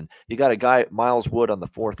times. And you got a guy, Miles Wood, on the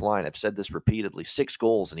fourth line. I've said this repeatedly, 6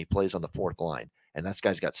 goals, and he plays on the fourth line. And that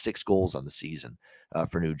guy's got 6 goals on the season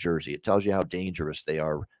for New Jersey. It tells you how dangerous they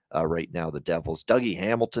are right now, the Devils. Dougie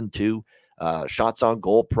Hamilton, too. Shots on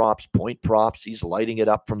goal props, point props. He's lighting it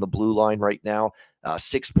up from the blue line right now.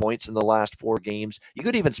 6 points in the last 4 games. You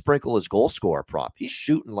could even sprinkle his goal scorer prop. He's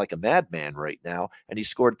shooting like a madman right now, and he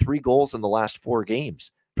scored 3 goals in the last 4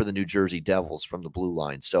 games for the New Jersey Devils from the blue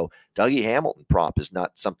line. So Dougie Hamilton prop is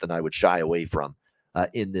not something I would shy away from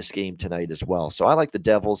in this game tonight as well. So I like the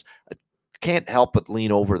Devils. I can't help but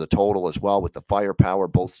lean over the total as well with the firepower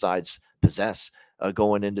both sides possess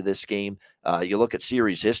going into this game. You look at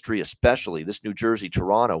series history, especially this New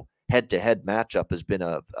Jersey-Toronto head-to-head matchup has been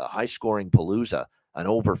a high-scoring palooza, an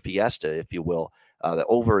over fiesta, if you will. The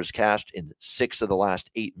over is cashed in 6 of the last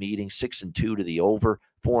 8 meetings, 6-2 to the over,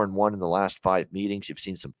 4-1 in the last 5 meetings. You've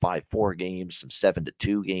seen some 5-4 games, some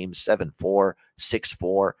 7-2 games, 7-4,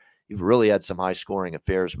 6-4. You've really had some high-scoring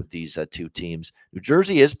affairs with these 2 teams. New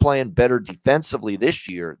Jersey is playing better defensively this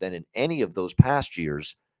year than in any of those past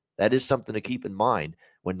years. That is something to keep in mind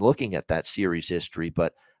when looking at that series history.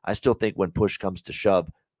 But I still think when push comes to shove,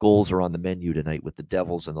 goals are on the menu tonight with the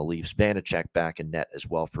Devils and the Leafs. Vanacek back in net as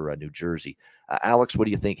well for New Jersey. Alex, what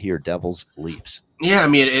do you think here, Devils, Leafs? Yeah, I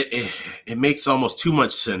mean, it makes almost too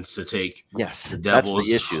much sense to take the Devils. That's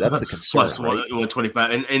the issue. That's the concern. Plus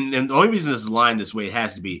 125. And the only reason this is lined this way, it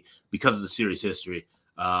has to be because of the series history.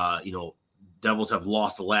 Devils have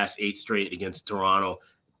lost the last 8 straight against Toronto.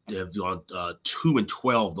 They have gone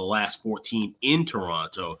 2-12 the last 14 in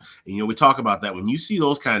Toronto. And, we talk about that. When you see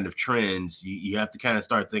those kind of trends, you have to kind of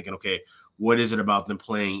start thinking, okay, what is it about them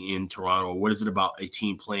playing in Toronto? Or what is it about a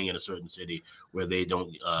team playing in a certain city where they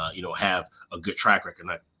don't, have a good track record?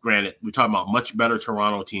 Now, granted, we're talking about much better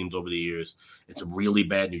Toronto teams over the years and some really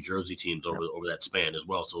bad New Jersey teams over that span as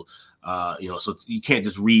well. So, so you can't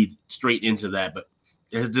just read straight into that. But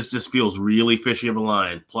this just feels really fishy of a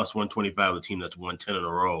line. Plus 125, the team that's won 10 in a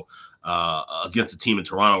row against a team in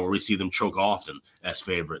Toronto where we see them choke often as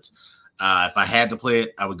favorites. If I had to play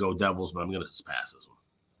it, I would go Devils, but I'm going to just pass this one.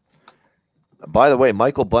 By the way,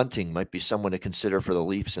 Michael Bunting might be someone to consider for the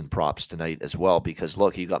Leafs and props tonight as well, because,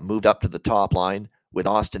 look, he got moved up to the top line with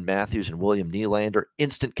Austin Matthews and William Nylander.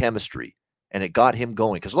 Instant chemistry, and it got him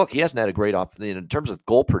going. Because, look, he hasn't had a great in terms of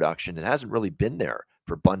goal production. It hasn't really been there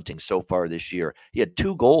for Bunting so far this year. He had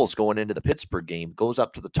 2 goals going into the Pittsburgh game, goes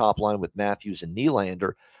up to the top line with Matthews and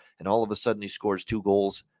Nylander, and all of a sudden he scores 2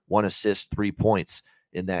 goals, 1 assist, 3 points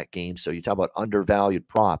in that game. So you talk about undervalued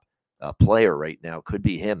prop player right now. Could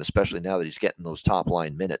be him, especially now that he's getting those top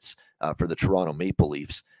line minutes for the Toronto Maple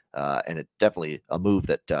Leafs. And it definitely a move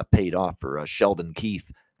that paid off for Sheldon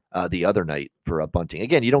Keefe the other night for Bunting.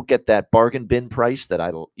 Again, you don't get that bargain bin price that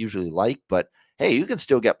I usually like, but hey, you can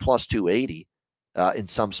still get plus 280 in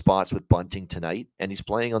some spots with Bunting tonight, and he's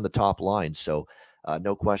playing on the top line. So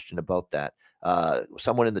no question about that.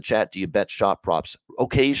 Someone in the chat, do you bet shot props?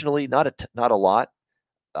 Occasionally, not a lot.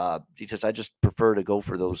 Because I just prefer to go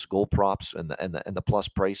for those goal props and the plus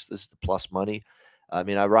price. This is the plus money. I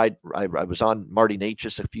mean, I was on Marty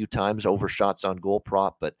Natchez a few times over shots on goal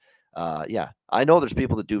prop, but yeah, I know there's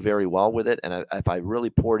people that do very well with it, and if I really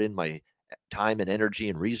poured in my time and energy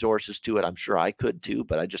and resources to it, I'm sure I could too.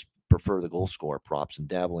 But I just prefer the goal scorer props and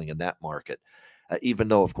dabbling in that market, even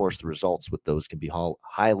though, of course, the results with those can be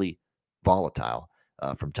highly volatile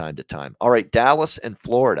from time to time. All right, Dallas and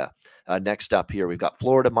Florida. Next up here, we've got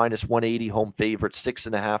Florida minus 180, home favorite,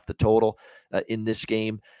 6.5 the total in this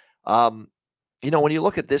game. When you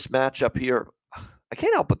look at this matchup here, I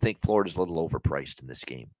can't help but think Florida's a little overpriced in this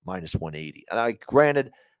game, minus 180. And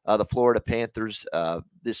granted, the Florida Panthers,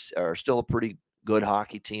 this are still a pretty good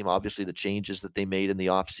hockey team. Obviously, the changes that they made in the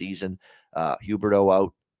offseason, Huberdeau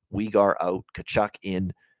out, Weegar out, Tkachuk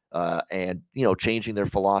in, and changing their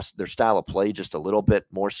philosophy, their style of play just a little bit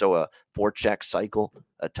more, so a forecheck cycle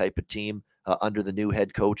type of team under the new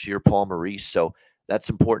head coach here, Paul Maurice. So that's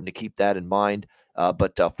important to keep that in mind.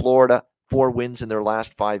 But Florida 4 wins in their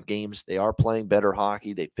last 5 games. They are playing better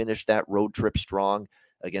hockey. They finished that road trip strong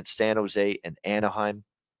against San Jose and Anaheim.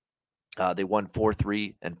 They won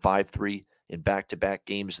 4-3 and 5-3 in back-to-back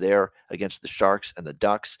games there against the Sharks and the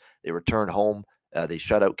Ducks. They return home. They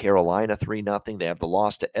shut out Carolina 3-0. They have the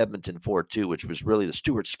loss to Edmonton 4-2, which was really the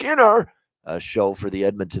Stuart Skinner show for the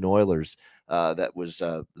Edmonton Oilers. That was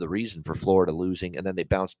the reason for Florida losing. And then they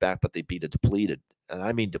bounced back, but they beat a depleted, and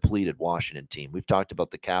I mean depleted, Washington team. We've talked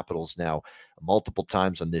about the Capitals now multiple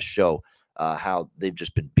times on this show, how they've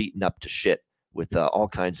just been beaten up to shit with all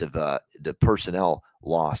kinds of the personnel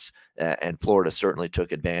loss, and Florida certainly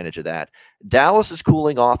took advantage of that. Dallas is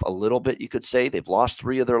cooling off a little bit, you could say. They've lost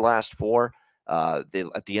 3 of their last 4. They,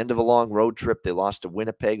 at the end of a long road trip, they lost to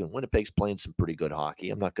Winnipeg, and Winnipeg's playing some pretty good hockey.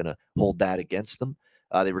 I'm not going to hold that against them.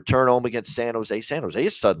 They return home against San Jose. San Jose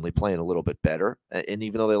is suddenly playing a little bit better, and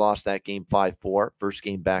even though they lost that game 5-4, first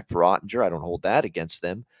game back for Ottinger, I don't hold that against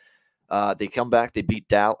them. They come back. They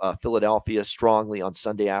beat Philadelphia strongly on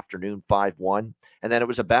Sunday afternoon, 5-1. And then it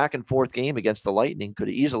was a back-and-forth game against the Lightning. Could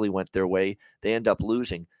have easily went their way. They end up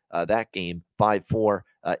losing that game 5-4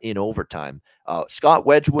 in overtime. Scott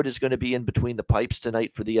Wedgwood is going to be in between the pipes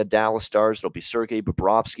tonight for the Dallas Stars. It'll be Sergei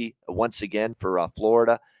Bobrovsky once again for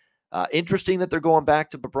Florida. Interesting that they're going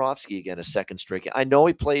back to Bobrovsky again, a second straight game. I know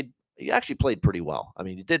he actually played pretty well. I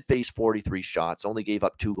mean, he did face 43 shots, only gave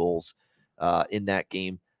up 2 goals in that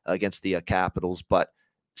game against the Capitals, but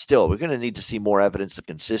still, we're going to need to see more evidence of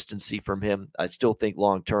consistency from him. I still think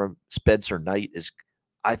long-term Spencer Knight is,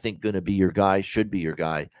 I think, going to be your guy, should be your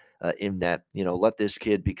guy in that, let this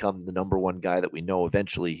kid become the number 1 guy that we know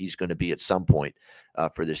eventually he's going to be at some point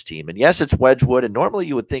for this team. And yes, it's Wedgwood, and normally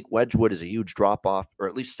you would think Wedgwood is a huge drop-off, or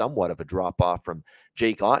at least somewhat of a drop-off from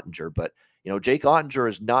Jake Ottinger, but, Jake Ottinger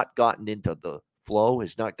has not gotten into the flow,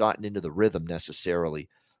 has not gotten into the rhythm necessarily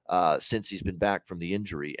since he's been back from the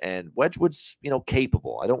injury. And Wedgwood's,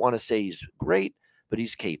 capable. I don't want to say he's great, but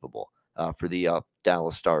he's capable for the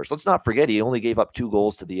Dallas Stars. Let's not forget, he only gave up 2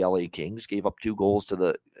 goals to the LA Kings, gave up 2 goals to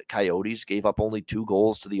the Coyotes, gave up only 2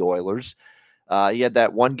 goals to the Oilers. He had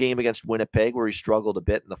that one game against Winnipeg where he struggled a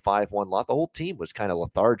bit in the 5-1 loss. The whole team was kind of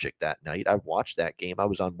lethargic that night. I watched that game. I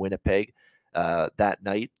was on Winnipeg that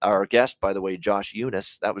night. Our guest, by the way, Josh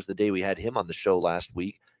Eunice, that was the day we had him on the show last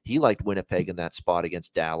week. He liked Winnipeg in that spot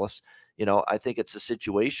against Dallas. I think it's a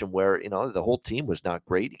situation where, the whole team was not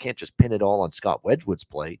great. You can't just pin it all on Scott Wedgwood's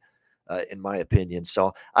play, in my opinion.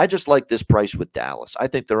 So I just like this price with Dallas. I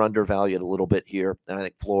think they're undervalued a little bit here, and I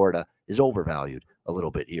think Florida is overvalued a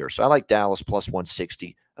little bit here. So I like Dallas plus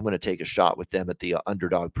 160. I'm going to take a shot with them at the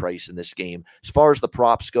underdog price in this game. As far as the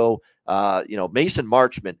props go, Mason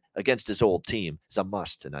Marchment against his old team is a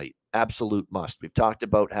must tonight. Absolute must. We've talked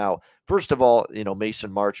about how, first of all,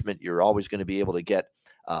 Mason Marchment, you're always going to be able to get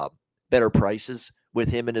better prices with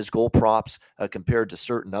him and his goal props compared to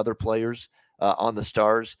certain other players on the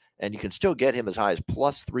Stars. And you can still get him as high as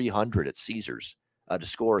plus 300 at Caesars to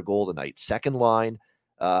score a goal tonight. Second line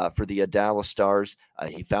for the Dallas Stars.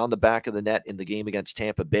 He found the back of the net in the game against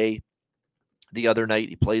Tampa Bay the other night.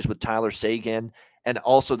 He plays with Tyler Seguin and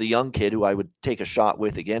also the young kid who I would take a shot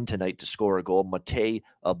with again tonight to score a goal, Matej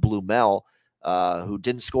Blumel, who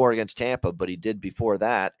didn't score against Tampa, but he did before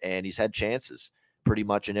that, and he's had chances pretty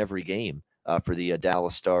much in every game for the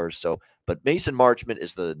Dallas Stars. So, but Mason Marchment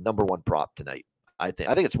is the number 1 prop tonight. I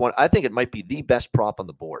think it might be the best prop on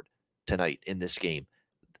the board tonight in this game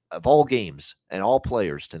of all games and all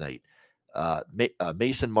players tonight.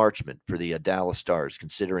 Mason Marchment for the Dallas Stars,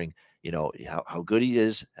 considering how good he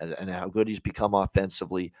is and how good he's become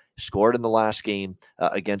offensively. Scored in the last game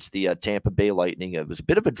against the Tampa Bay Lightning. It was a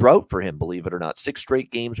bit of a drought for him, believe it or not. 6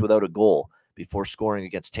 straight games without a goal before scoring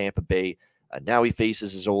against Tampa Bay. Now he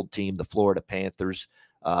faces his old team, the Florida Panthers.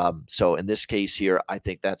 So in this case here, I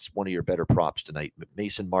think that's one of your better props tonight.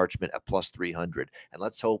 Mason Marchment at plus 300. And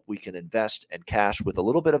let's hope we can invest and cash with a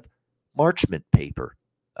little bit of Marchment paper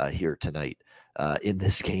here tonight in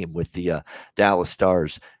this game with the Dallas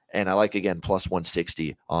Stars. And I like, again, plus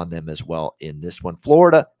 160 on them as well in this one.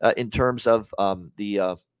 Florida, in terms of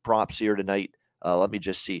the props here tonight, let me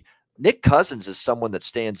just see. Nick Cousins is someone that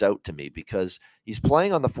stands out to me because he's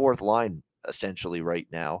playing on the 4th line essentially right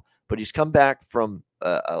now, but he's come back from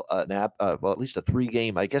at least a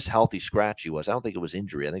 3-game, I guess, healthy scratch he was. I don't think it was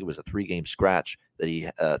injury. I think it was a 3-game scratch that he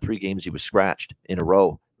 3 games he was scratched in a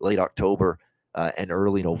row, late October and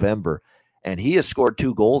early November. And he has scored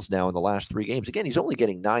 2 goals now in the last 3 games. Again, he's only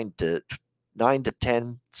getting 9 to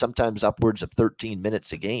 10, sometimes upwards of 13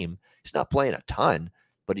 minutes a game. He's not playing a ton,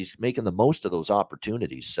 but he's making the most of those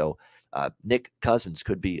opportunities. So Nick Cousins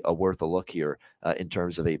could be worth a look here in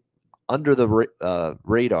terms of a under the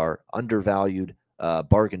radar, undervalued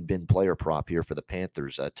bargain bin player prop here for the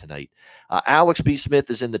Panthers tonight. Alex B. Smith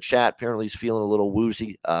is in the chat. Apparently he's feeling a little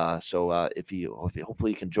woozy. So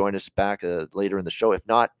hopefully he can join us back later in the show. If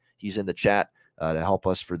not, he's in the chat to help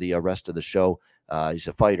us for the rest of the show. He's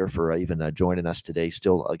a fighter for even joining us today,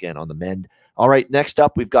 still, again, on the mend. All right, next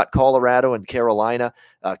up, we've got Colorado and Carolina.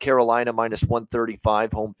 Carolina minus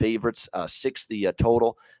 135, home favorites, 6 the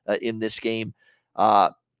total in this game.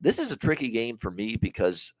 This is a tricky game for me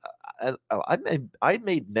because I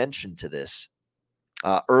made mention to this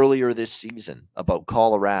earlier this season about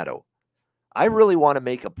Colorado. I really want to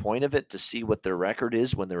make a point of it to see what their record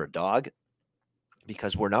is when they're a dog,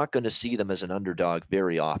 because we're not going to see them as an underdog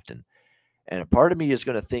very often. And a part of me is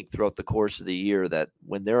going to think throughout the course of the year that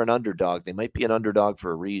when they're an underdog, they might be an underdog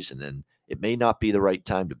for a reason, and it may not be the right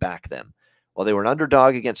time to back them. Well, they were an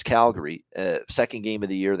underdog against Calgary. Second game of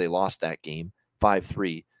the year, they lost that game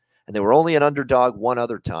 5-3. And they were only an underdog one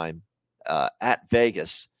other time at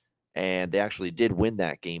Vegas, and they actually did win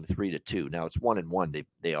that game 3-2. Now it's 1-1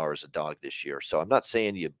 they are as a dog this year. So I'm not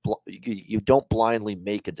saying you don't blindly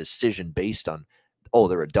make a decision based on, oh,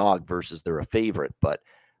 they're a dog versus they're a favorite, but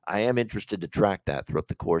I am interested to track that throughout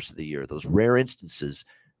the course of the year. Those rare instances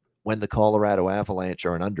when the Colorado Avalanche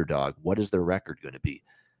are an underdog, what is their record going to be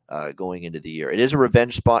going into the year? It is a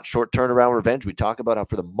revenge spot, short turnaround revenge. We talk about how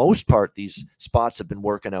for the most part these spots have been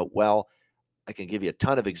working out well. I can give you a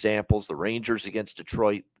ton of examples. The Rangers against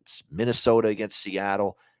Detroit, Minnesota against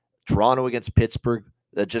Seattle, Toronto against Pittsburgh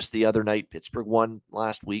just the other night. Pittsburgh won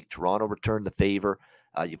last week. Toronto returned the favor.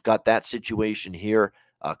 You've got that situation here.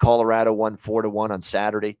 Colorado won 4-1 on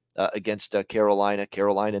Saturday against Carolina.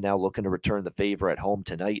 Carolina now looking to return the favor at home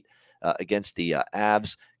tonight against the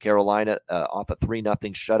Avs. Carolina off a 3-0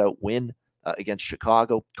 shutout win against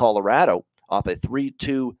Chicago. Colorado off a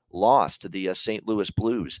 3-2 loss to the St. Louis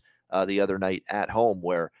Blues the other night at home,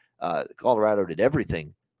 where Colorado did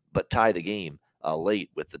everything but tie the game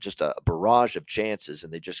late with just a barrage of chances,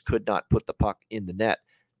 and they just could not put the puck in the net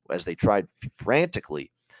as they tried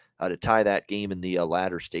frantically to tie that game in the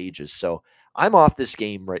latter stages. So I'm off this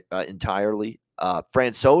game entirely.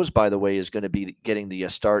 Francouz, by the way, is going to be getting the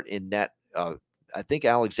start in net. I think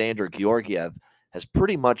Alexander Georgiev has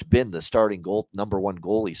pretty much been the starting number one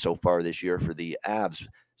goalie so far this year for the Avs,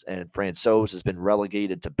 and Francouz has been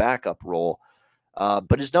relegated to backup role.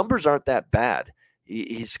 But his numbers aren't that bad.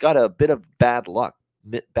 He's got a bit of bad luck,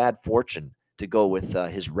 bad fortune to go with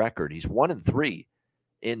his record. He's 1-3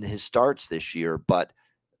 in his starts this year, but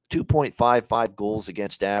 2.55 goals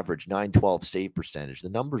against average, 912 save percentage. The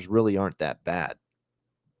numbers really aren't that bad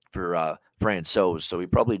for Francouz, so he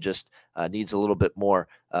probably just needs a little bit more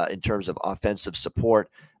in terms of offensive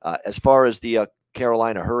support. As far as the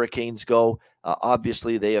Carolina Hurricanes go,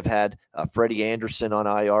 obviously they have had Freddie Anderson on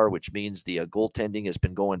IR, which means the goaltending has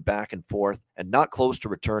been going back and forth, and not close to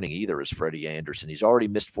returning either is Freddie Anderson. He's already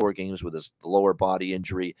missed 4 games with his lower body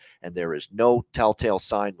injury, and there is no telltale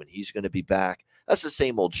sign when he's going to be back. That's the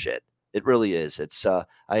same old shit. It really is. It's I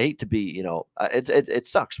hate to be, it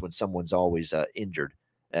sucks when someone's always injured,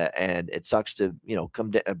 and it sucks to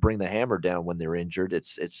bring the hammer down when they're injured.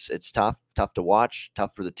 It's tough to watch,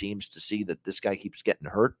 tough for the teams to see that this guy keeps getting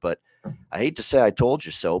hurt. But I hate to say I told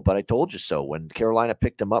you so, but I told you so. When Carolina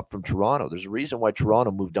picked him up from Toronto, there's a reason why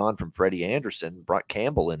Toronto moved on from Freddie Anderson, brought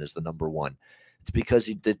Campbell in as the number one. It's because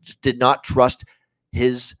he did not trust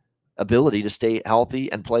his ability to stay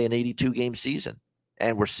healthy and play an 82-game season.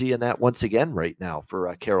 And we're seeing that once again right now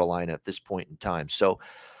for Carolina at this point in time. So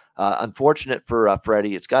unfortunate for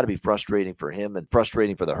Freddie. It's got to be frustrating for him and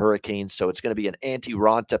frustrating for the Hurricanes. So it's going to be an Antti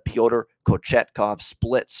Raanta, Pyotr Kochetkov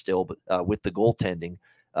split still with the goaltending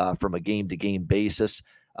from a game-to-game basis.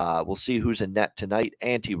 We'll see who's in net tonight.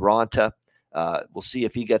 Antti Raanta. We'll see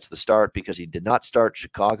if he gets the start because he did not start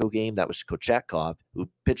Chicago game. That was Kochetkov who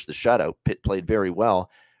pitched the shutout. Pitt played very well.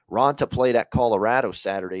 Raanta played at Colorado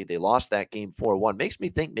Saturday. They lost that game 4-1. Makes me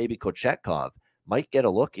think maybe Kochetkov might get a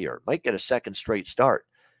look here, might get a second straight start,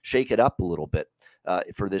 shake it up a little bit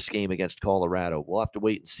for this game against Colorado. We'll have to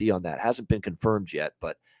wait and see on that. Hasn't been confirmed yet,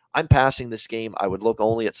 but I'm passing this game. I would look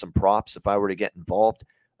only at some props if I were to get involved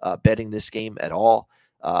betting this game at all,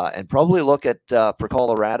 and probably look at, for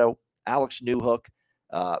Colorado, Alex Newhook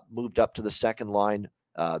moved up to the second line.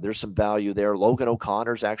 There's some value there. Logan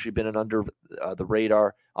O'Connor's actually been an under the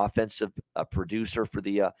radar offensive producer for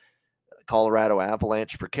the Colorado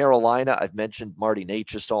Avalanche. For Carolina, I've mentioned Marty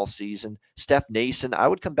Necas all season. Steph Nason, I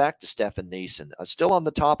would come back to Stephen Nason. Still on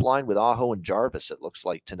the top line with Aho and Jarvis, it looks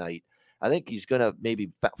like tonight. I think he's going to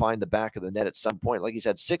maybe find the back of the net at some point. Like he's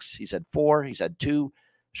had 6, he's had 4, he's had 2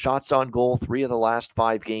 shots on goal, 3 of the last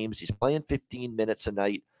 5 games. He's playing 15 minutes a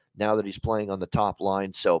night now that he's playing on the top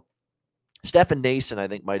line. So Stefan Nason, I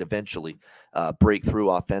think, might eventually break through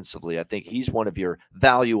offensively. I think he's one of your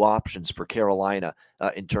value options for Carolina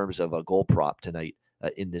in terms of a goal prop tonight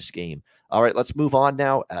in this game. All right, let's move on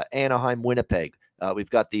now. Anaheim, Winnipeg. We've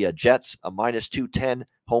got the Jets, a -210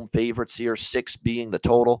 home favorites here, 6 being the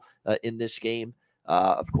total in this game.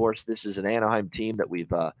 Of course, this is an Anaheim team that we've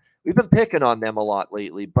been picking on them a lot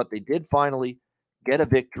lately, but they did finally get a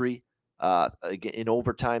victory in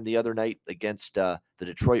overtime the other night against the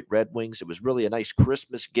Detroit Red Wings. It was really a nice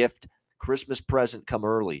Christmas gift, Christmas present come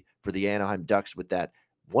early for the Anaheim Ducks with that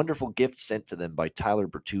wonderful gift sent to them by Tyler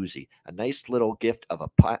Bertuzzi. A nice little gift of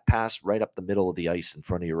a pass right up the middle of the ice in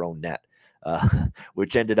front of your own net,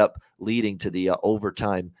 which ended up leading to the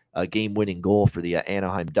overtime game-winning goal for the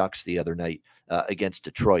Anaheim Ducks the other night against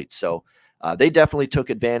Detroit. So they definitely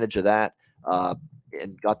took advantage of that.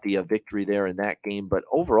 And got the victory there in that game. But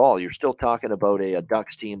overall, you're still talking about a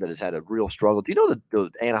Ducks team that has had a real struggle. Do you know that the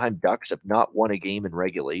Anaheim Ducks have not won a game in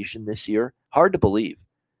regulation this year? Hard to believe.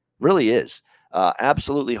 Really is.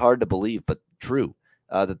 Absolutely hard to believe, but true.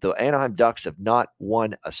 That the Anaheim Ducks have not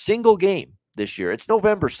won a single game this year. It's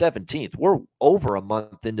November 17th. We're over a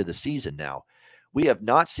month into the season now. We have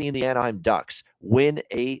not seen the Anaheim Ducks win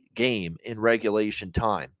a game in regulation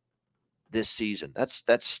time this season.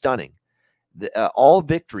 That's stunning. All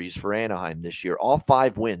victories for Anaheim this year, all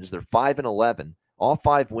 5 wins, they're 5-11. All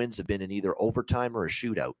 5 wins have been in either overtime or a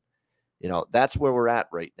shootout. You know, that's where we're at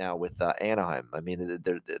right now with Anaheim. I mean,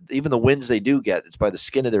 even the wins they do get, it's by the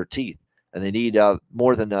skin of their teeth, and they need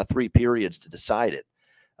more than 3 periods to decide it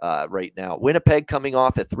right now. Winnipeg coming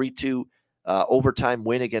off a 3-2 overtime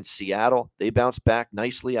win against Seattle. They bounced back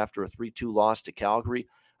nicely after a 3-2 loss to Calgary.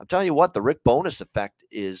 I'm telling you what, the Rick Bowness effect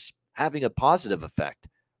is having a positive effect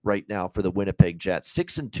right now for the Winnipeg Jets.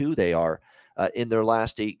 6-2 they are in their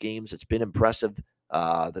last 8 games. It's been impressive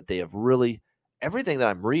that they have really, everything that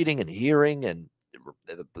I'm reading and hearing and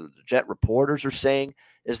the Jet reporters are saying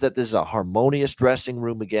is that this is a harmonious dressing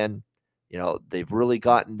room again. You know, they've really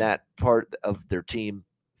gotten that part of their team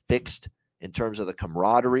fixed in terms of the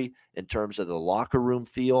camaraderie, in terms of the locker room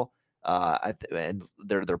feel. And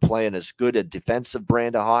they're playing as good a defensive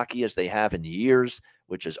brand of hockey as they have in years,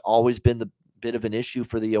 which has always been the bit of an issue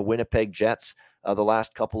for the Winnipeg Jets the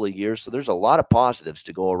last couple of years. So there's a lot of positives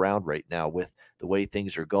to go around right now with the way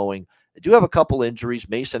things are going. They do have a couple injuries.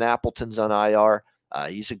 Mason Appleton's on IR.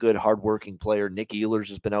 He's a good, hardworking player. Nick Ehlers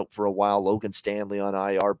has been out for a while. Logan Stanley on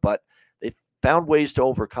IR, but they've found ways to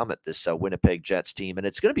overcome it, this Winnipeg Jets team. And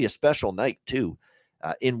it's going to be a special night, too.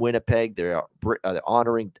 In Winnipeg, they're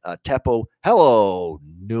honoring Teppo. Hello,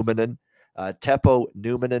 Numminen. Teppo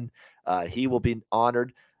Numminen. He will be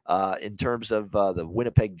honored in terms of the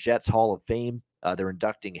Winnipeg Jets Hall of Fame. They're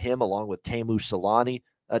inducting him along with Teemu Selanne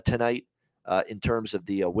tonight in terms of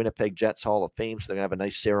the Winnipeg Jets Hall of Fame. So they're going to have a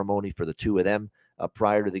nice ceremony for the two of them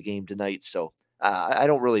prior to the game tonight. So I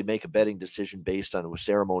don't really make a betting decision based on a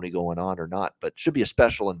ceremony going on or not, but should be a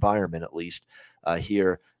special environment at least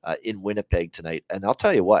here in Winnipeg tonight. And I'll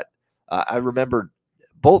tell you what, I remember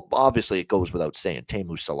both, obviously it goes without saying,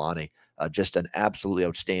 Teemu Selanne, just an absolutely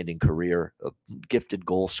outstanding career, a gifted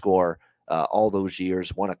goal scorer all those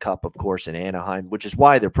years, won a cup, of course, in Anaheim, which is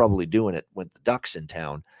why they're probably doing it with the Ducks in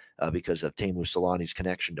town because of Teemu Selanne's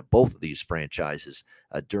connection to both of these franchises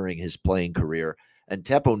during his playing career. And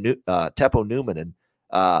Teppo Numminen,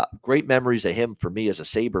 great memories of him for me as a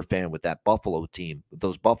Sabre fan with that Buffalo team, with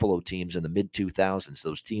those Buffalo teams in the mid-2000s,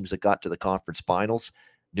 those teams that got to the conference finals.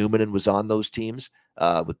 Numminen was on those teams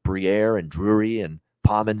with Briere and Drury and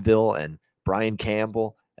Pominville and Brian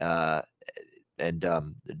Campbell and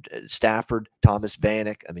Stafford, Thomas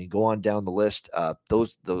Vanek. I mean, go on down the list.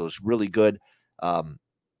 Those really good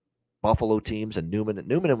Buffalo teams, and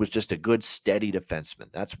Numminen was just a good, steady defenseman.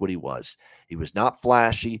 That's what he was. He was not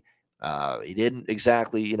flashy. He didn't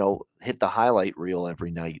exactly, hit the highlight reel every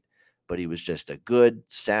night, but he was just a good,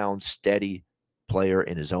 sound, steady player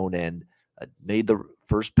in his own end. Made the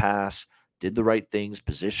first pass, did the right things,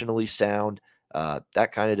 positionally sound.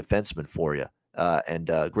 That kind of defenseman for you. And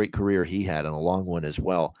a great career he had, and a long one as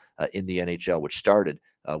well in the NHL, which started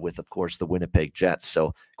with, of course, the Winnipeg Jets.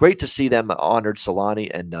 So great to see them honored,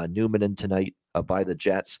 Selanne and Numminen tonight by the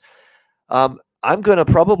Jets. I'm going to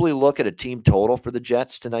probably look at a team total for the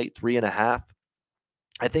Jets tonight, 3.5.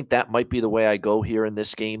 I think that might be the way I go here in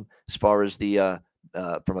this game as far as the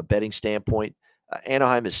from a betting standpoint.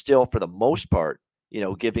 Anaheim is still, for the most part,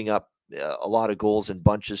 giving up a lot of goals in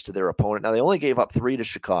bunches to their opponent. Now, they only gave up 3 to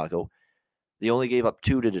Chicago. They only gave up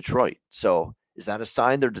 2 to Detroit. So is that a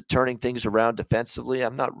sign they're turning things around defensively?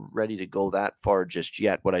 I'm not ready to go that far just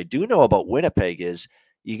yet. What I do know about Winnipeg is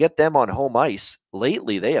you get them on home ice.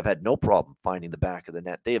 Lately, they have had no problem finding the back of the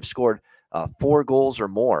net. They have scored 4 goals or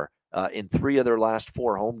more in 3 of their last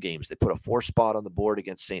 4 home games. They put a 4 spot on the board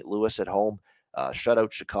against St. Louis at home. Shut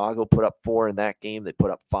out Chicago, put up 4 in that game. They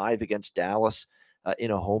put up 5 against Dallas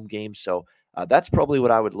in a home game. So that's probably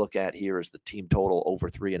what I would look at here is the team total over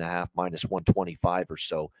 3.5 minus 125 or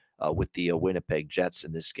so with the Winnipeg Jets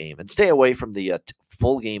in this game. And stay away from the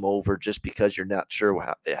full game over just because you're not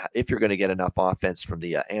sure if you're going to get enough offense from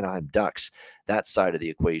the Anaheim Ducks, that side of the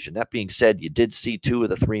equation. That being said, you did see 2 of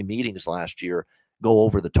the 3 meetings last year go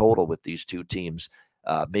over the total with these 2 teams.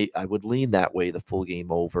 I would lean that way, the full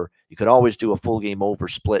game over. You could always do a full game over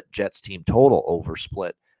split, Jets team total over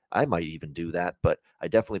split. I might even do that, but I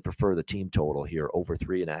definitely prefer the team total here over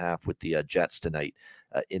 3.5 with the Jets tonight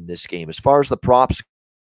in this game. As far as the props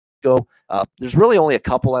go, there's really only a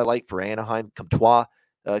couple I like for Anaheim. Comtois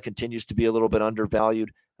continues to be a little bit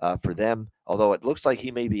undervalued for them, although it looks like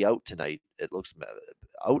he may be out tonight. It looks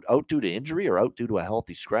out due to injury or out due to a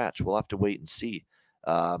healthy scratch. We'll have to wait and see.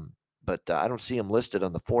 But I don't see him listed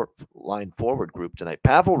on the line forward group tonight.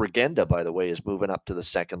 Pavel Regenda, by the way, is moving up to the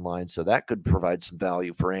second line, so that could provide some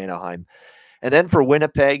value for Anaheim. And then for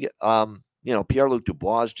Winnipeg, Pierre-Luc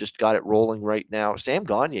Dubois just got it rolling right now. Sam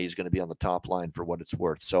Gagner is going to be on the top line for what it's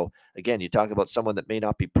worth. So, again, you talk about someone that may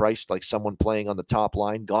not be priced like someone playing on the top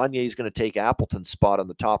line. Gagner is going to take Appleton's spot on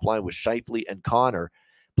the top line with Scheifele and Connor,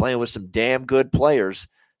 playing with some damn good players.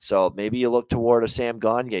 So maybe you look toward a Sam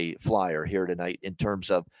Gagner flyer here tonight in terms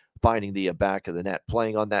of finding the back of the net,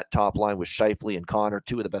 playing on that top line with Scheifele and Connor,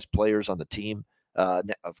 2 of the best players on the team.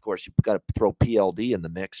 Of course, you've got to throw PLD in the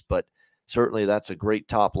mix, but certainly that's a great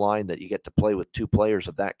top line that you get to play with 2 players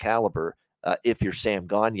of that caliber if you're Sam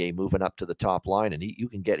Gagner moving up to the top line, and you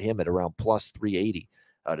can get him at around plus 380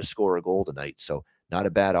 to score a goal tonight. So not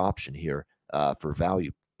a bad option here for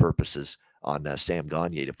value purposes on Sam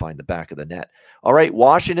Gagner to find the back of the net. All right,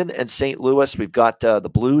 Washington and St. Louis. We've got the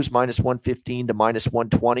Blues minus 115 to minus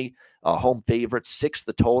 120. Home favorites, 6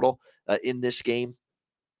 the total in this game.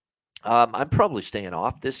 I'm probably staying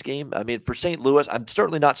off this game. I mean, for St. Louis, I'm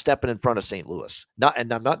certainly not stepping in front of St. Louis.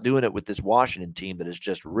 And I'm not doing it with this Washington team that is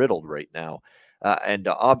just riddled right now. And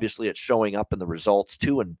obviously, it's showing up in the results.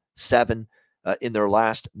 2-7 in their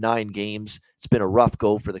last 9 games. It's been a rough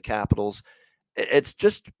go for the Capitals. It's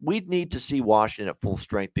just, we'd need to see Washington at full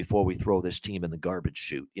strength before we throw this team in the garbage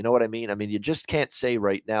chute. You know what I mean? I mean, you just can't say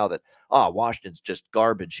right now that, Washington's just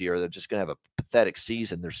garbage here. They're just going to have a pathetic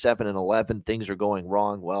season. They're 7-11. Things are going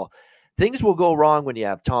wrong. Well, things will go wrong when you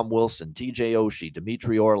have Tom Wilson, TJ Oshie,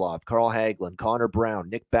 Dmitry Orlov, Carl Hagelin, Connor Brown,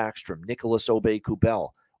 Nick Backstrom, Nicholas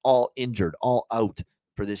Aube-Kubel, all injured, all out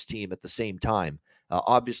for this team at the same time.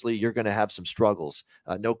 Obviously, you're going to have some struggles.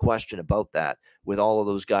 No question about that with all of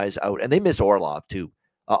those guys out. And they miss Orlov, too,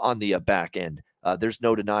 on the back end. There's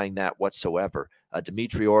no denying that whatsoever.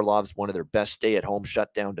 Dmitry Orlov's one of their best stay-at-home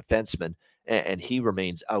shutdown defensemen, and he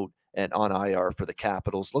remains out and on IR for the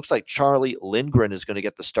Capitals. Looks like Charlie Lindgren is going to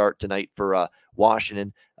get the start tonight for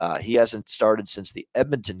Washington. He hasn't started since the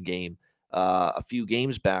Edmonton game a few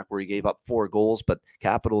games back where he gave up 4 goals, but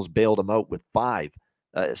Capitals bailed him out with 5.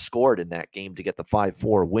 Scored in that game to get the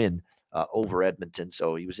 5-4 win over Edmonton.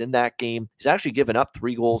 So he was in that game. He's actually given up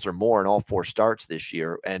 3 goals or more in all 4 starts this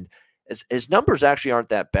year. And his numbers actually aren't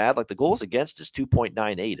that bad. Like the goals against is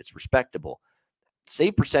 2.98. It's respectable.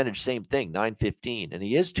 Save percentage, same thing, 915. And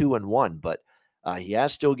he is 2-1, but he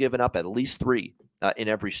has still given up at least 3 in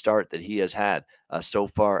every start that he has had so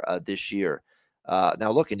far this year.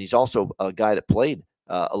 Now, look, and he's also a guy that played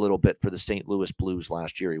a little bit for the St. Louis Blues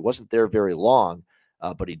last year. He wasn't there very long.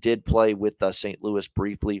 But he did play with St. Louis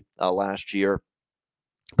briefly last year.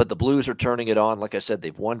 But the Blues are turning it on. Like I said,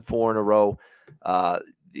 they've won 4 in a row. A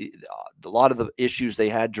lot of the issues they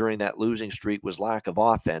had during that losing streak was lack of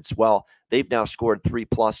offense. Well, they've now scored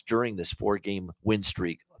 3+ during this 4-game win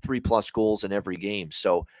streak, 3+ goals in every game.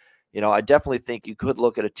 So, I definitely think you could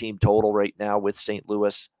look at a team total right now with St.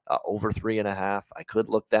 Louis over 3.5. I could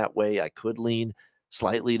look that way. I could lean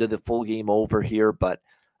slightly to the full game over here, but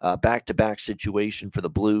back-to-back situation for the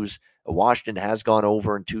Blues. Washington has gone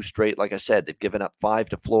over in 2 straight. Like I said, they've given up 5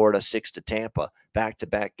 to Florida, 6 to Tampa.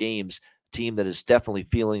 Back-to-back games. Team that is definitely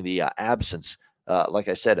feeling the absence, like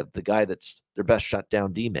I said, of the guy that's their best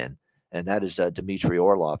shutdown D-man, and that is Dmitry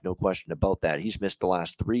Orlov. No question about that. He's missed the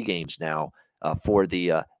last 3 games now for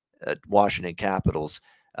the Washington Capitals,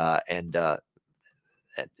 and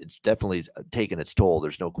it's definitely taken its toll.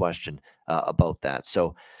 There's no question about that.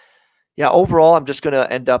 So, yeah, overall, I'm just going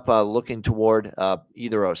to end up looking toward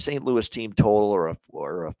either a St. Louis team total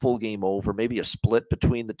or a full game over, maybe a split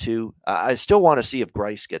between the 2. I still want to see if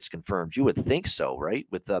Greiss gets confirmed. You would think so, right?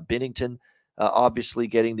 With Binnington obviously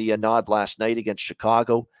getting the nod last night against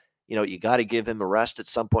Chicago. you got to give him a rest at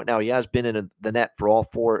some point. Now, he has been in the net for all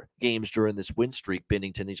 4 games during this win streak,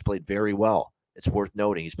 Binnington. He's played very well. It's worth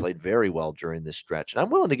noting he's played very well during this stretch. And I'm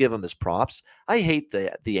willing to give him his props. I hate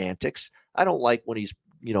the antics. I don't like when he's,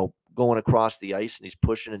 going across the ice and he's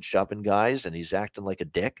pushing and shoving guys and he's acting like a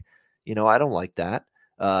dick. I don't like that.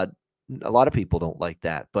 A lot of people don't like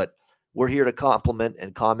that. But we're here to compliment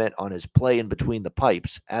and comment on his play in between the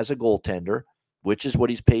pipes as a goaltender, which is what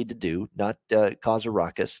he's paid to do, not cause a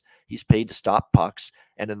ruckus. He's paid to stop pucks.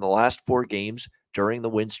 And in the last 4 games during the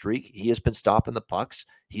win streak, he has been stopping the pucks.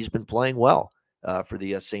 He's been playing well for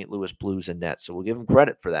the St. Louis Blues in net. So we'll give him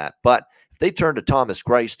credit for that. But if they turn to Thomas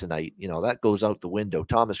Greiss tonight, that goes out the window.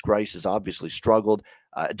 Thomas Greiss has obviously struggled.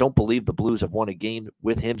 I don't believe the Blues have won a game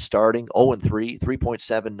with him starting. 0-3,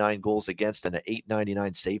 3.79 goals against, and an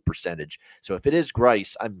 .899 save percentage. So if it is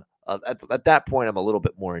Greiss, I'm at that point, I'm a little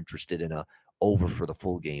bit more interested in a over for the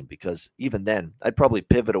full game, because even then I'd probably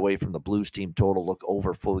pivot away from the Blues team total, look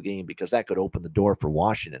over full game, because that could open the door for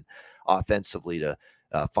Washington offensively to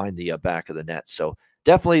find the back of the net. So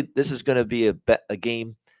definitely this is going to be a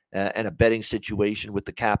game and a betting situation with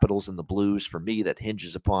the Capitals and the Blues for me that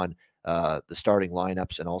hinges upon the starting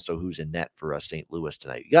lineups and also who's in net for St. Louis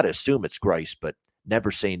tonight. You got to assume it's Greiss, but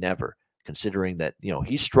never say never, considering that,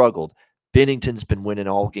 he struggled. Binnington's been winning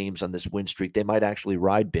all games on this win streak. They might actually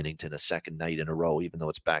ride Binnington a second night in a row, even though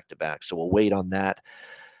it's back-to-back. So we'll wait on that.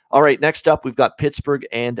 All right, next up, we've got Pittsburgh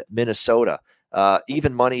and Minnesota.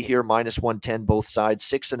 Even money here, -110 both sides,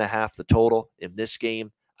 6.5 the total in this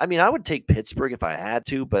game. I mean, I would take Pittsburgh if I had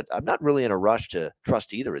to, but I'm not really in a rush to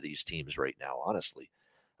trust either of these teams right now, honestly.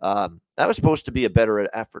 That was supposed to be a better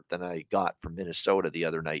effort than I got from Minnesota the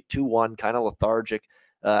other night. 2-1, kind of lethargic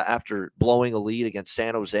after blowing a lead against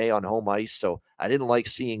San Jose on home ice. So I didn't like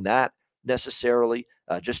seeing that necessarily.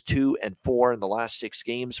 Just 2-4 in the last 6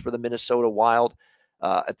 games for the Minnesota Wild.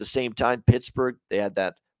 At the same time, Pittsburgh, they had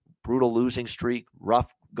that brutal losing streak,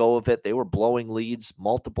 rough go of it. They were blowing leads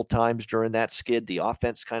multiple times during that skid. The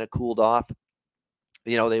offense kind of cooled off.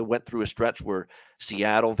 They went through a stretch where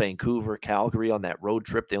Seattle, Vancouver, Calgary on that road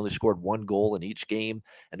trip, they only scored 1 goal in each game.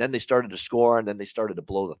 And then they started to score, and then they started to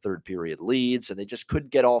blow the third period leads, and they just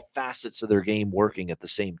couldn't get all facets of their game working at the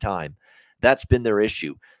same time. That's been their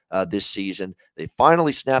issue this season. They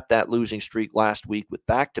finally snapped that losing streak last week with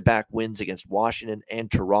back-to-back wins against Washington and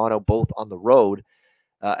Toronto, both on the road.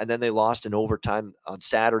 And then they lost in overtime on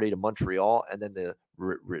Saturday to Montreal, and then the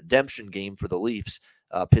redemption game for the Leafs.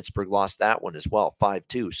 Pittsburgh lost that one as well,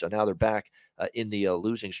 5-2. So now they're back in the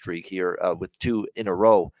losing streak here with 2 in a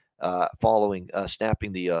row following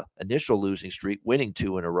snapping the initial losing streak, winning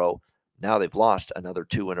 2 in a row. Now they've lost another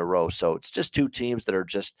 2 in a row. So it's just 2 teams that are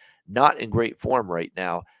just not in great form right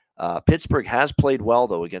now. Pittsburgh has played well,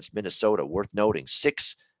 though, against Minnesota, worth noting,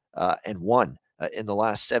 6-1 in the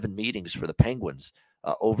last 7 meetings for the Penguins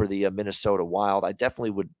over the Minnesota Wild.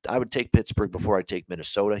 I would take Pittsburgh before I take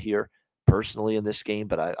Minnesota here personally in this game,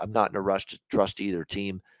 but I'm not in a rush to trust either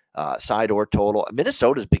team, side or total.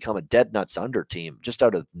 Minnesota's become a dead nuts under team just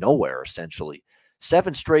out of nowhere, essentially.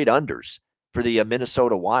 7 straight unders for the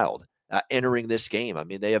Minnesota Wild entering this game. I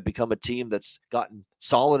mean, they have become a team that's gotten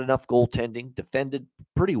solid enough goaltending, defended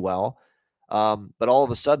pretty well, but all of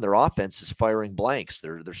a sudden their offense is firing blanks.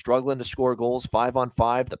 They're struggling to score goals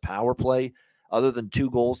 5-on-5. The power play, other than 2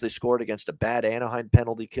 goals they scored against a bad Anaheim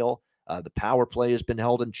penalty kill, the power play has been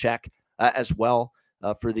held in check as well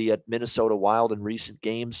for the Minnesota Wild in recent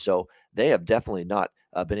games. So they have definitely not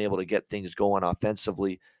been able to get things going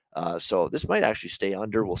offensively. So this might actually stay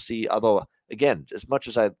under. We'll see. Although, again, as much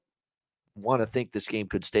as I want to think this game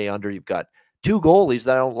could stay under, you've got 2 goalies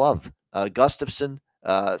that I don't love. Gustafsson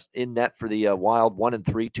in net for the Wild,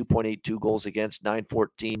 1-3, 2.82 goals against,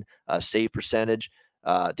 914 save percentage.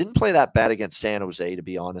 Didn't play that bad against San Jose, to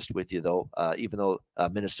be honest with you, though, even though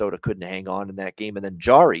Minnesota couldn't hang on in that game. And then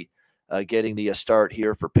Jari getting the start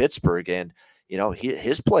here for Pittsburgh. And,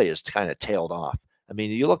 his play has kind of tailed off. I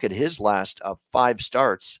mean, you look at his last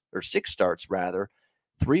 6 starts, rather,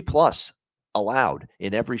 3+ allowed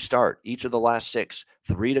in every start, each of the last 6.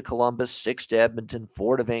 3 to Columbus, 6 to Edmonton,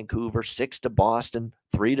 4 to Vancouver, 6 to Boston,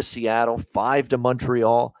 3 to Seattle, 5 to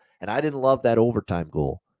Montreal. And I didn't love that overtime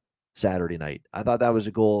goal Saturday night. I thought that was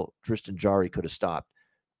a goal Tristan Jarry could have stopped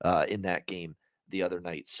in that game the other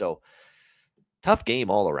night. So tough game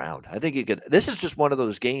all around. I think this is just one of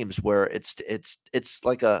those games where it's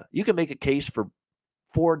like you can make a case for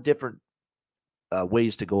 4 different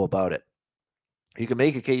ways to go about it. You can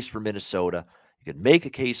make a case for Minnesota. You could make a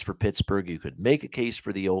case for Pittsburgh. You could make a case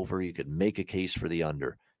for the over. You could make a case for the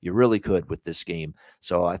under. You really could with this game.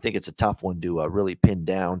 So I think it's a tough one to really pin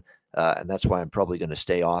down. and that's why I'm probably going to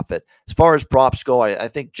stay off it. As far as props go, I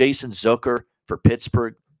think Jason Zucker for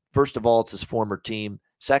Pittsburgh. First of all, it's his former team.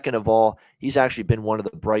 Second of all, he's actually been one of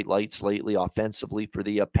the bright lights lately offensively for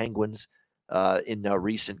the Penguins in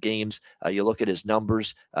recent games. You look at his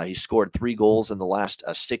numbers. He scored 3 goals in the last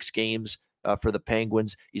 6 games for the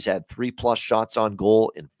Penguins. He's had 3+ shots on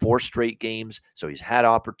goal in 4 straight games, so he's had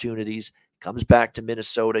opportunities. Comes back to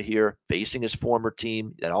Minnesota here, facing his former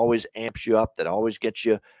team. That always amps you up, that always gets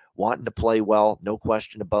you wanting to play well. No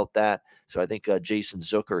question about that. So I think Jason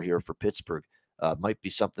Zucker here for Pittsburgh might be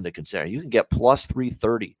something to consider. You can get plus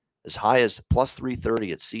 330, as high as plus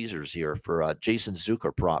 330 at Caesars here for Jason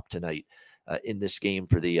Zucker prop tonight in this game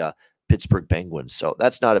for the Pittsburgh Penguins. So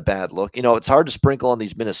that's not a bad look. You know, it's hard to sprinkle on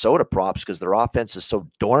these Minnesota props because their offense is so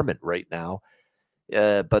dormant right now.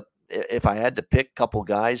 But if I had to pick a couple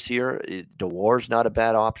guys here, DeWar's not a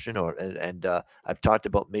bad option. And I've talked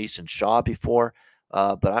about Mason Shaw before,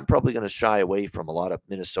 but I'm probably going to shy away from a lot of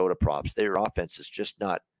Minnesota props. Their offense is just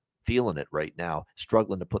not feeling it right now,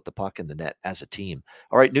 struggling to put the puck in the net as a team.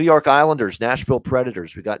 All right, New York Islanders, Nashville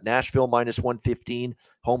Predators. We got Nashville minus 115,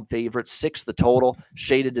 home favorite, 6 the total,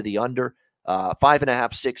 shaded to the under,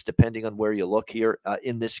 5.5, 6, depending on where you look here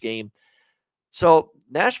in this game. So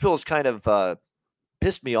Nashville is kind of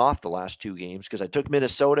pissed me off the last 2 games because I took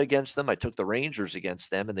Minnesota against them. I took the Rangers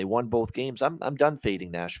against them, and they won both games. I'm done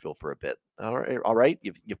fading Nashville for a bit. All right.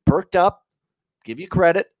 You've perked up. Give you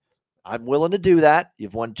credit. I'm willing to do that.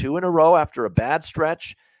 You've won 2 in a row after a bad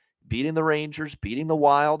stretch, beating the Rangers, beating the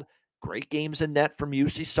Wild. Great games in net from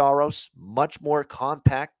UC Saros. Much more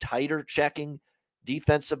compact, tighter checking,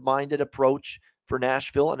 defensive-minded approach for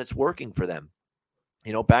Nashville, and it's working for them.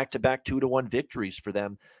 You know, back-to-back 2-1 victories for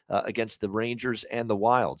them against the Rangers and the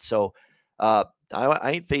Wild. So I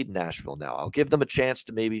ain't fading Nashville now. I'll give them a chance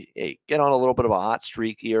to maybe get on a little bit of a hot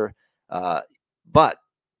streak here. But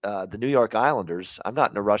the New York Islanders, I'm not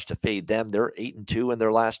in a rush to fade them. They're 8-2 in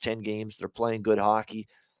their last 10 games. They're playing good hockey.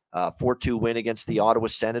 4-2 win against the Ottawa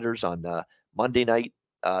Senators on Monday night.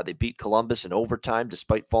 They beat Columbus in overtime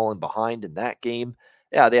despite falling behind in that game.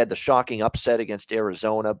 Yeah, they had the shocking upset against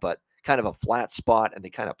Arizona, but kind of a flat spot, and they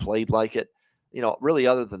kind of played like it. You know, really,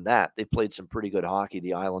 other than that, they've played some pretty good hockey,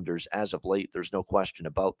 the Islanders, as of late. There's no question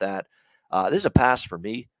about that. This is a pass for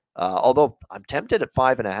me. Although I'm tempted at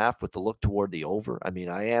 5.5 with the look toward the over. I mean,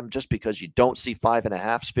 I am, just because you don't see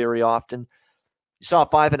 5.5s very often. You saw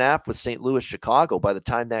 5.5 with St. Louis, Chicago by the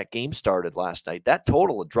time that game started last night. That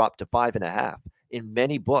total had dropped to 5.5 in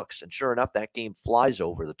many books. And sure enough, that game flies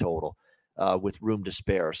over the total with room to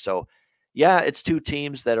spare. So, yeah, it's 2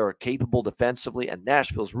 teams that are capable defensively, and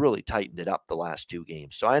Nashville's really tightened it up the last 2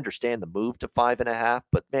 games. So I understand the move to 5.5,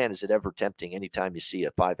 but man, is it ever tempting anytime you see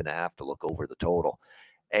a 5.5 to look over the total.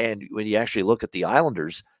 And when you actually look at the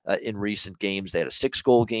Islanders in recent games, they had a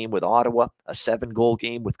 6-goal game with Ottawa, a 7-goal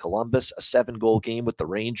game with Columbus, a 7-goal game with the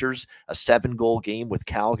Rangers, a 7-goal game with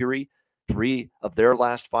Calgary. 3 of their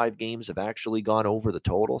last 5 games have actually gone over the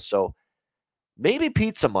total. So maybe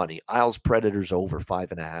pizza money, Isles Predators over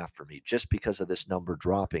 5.5 for me, just because of this number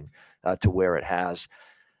dropping to where it has.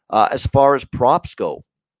 As far as props go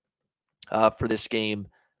for this game,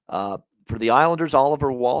 for the Islanders,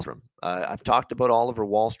 Oliver Wahlstrom. I've talked about Oliver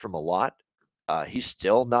Wahlstrom a lot. He's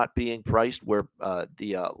still not being priced where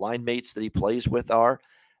the line mates that he plays with are.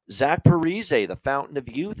 Zach Parise, the fountain of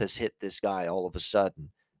youth, has hit this guy all of a sudden.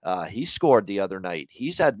 He scored the other night.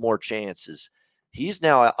 He's had more chances. He's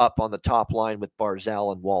now up on the top line with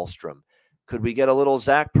Barzal and Wahlstrom. Could we get a little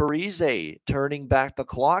Zach Parise turning back the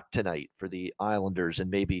clock tonight for the Islanders and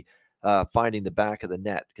maybe finding the back of the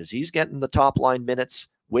net? Because he's getting the top line minutes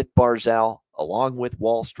with Barzal along with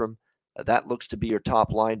Wahlstrom. That looks to be your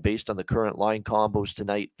top line based on the current line combos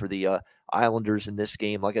tonight for the Islanders in this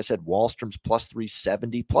game. Like I said, Wahlstrom's plus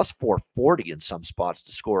 370, plus 440 in some spots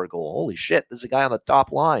to score a goal. Holy shit, there's a guy on the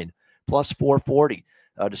top line, plus 440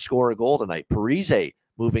 to score a goal tonight. Parise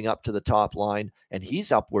moving up to the top line, and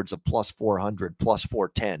he's upwards of plus 400, plus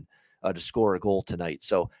 410 to score a goal tonight.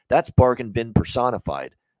 So that's bargain bin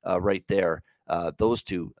personified right there. Those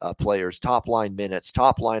 2 players, top line minutes,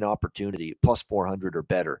 top line opportunity, plus 400 or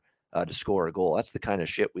better to score a goal. That's the kind of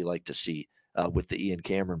shit we like to see with the Ian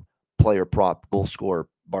Cameron player prop goal scorer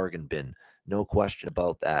bargain bin. No question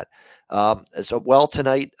about that. So, well,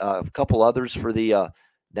 tonight, a couple others for the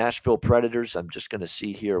Nashville Predators. I'm just going to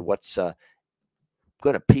see here what's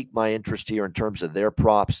going to pique my interest here in terms of their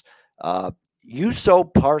props.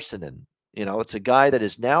 Juuso Parssinen, you know, it's a guy that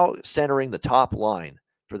is now centering the top line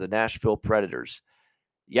for the Nashville Predators.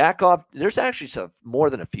 Yakov, there's actually more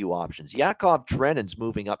than a few options. Yakov Trennin's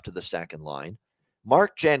moving up to the second line.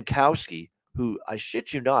 Mark Jankowski, who I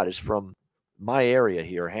shit you not is from my area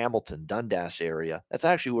here, Hamilton, Dundas area. That's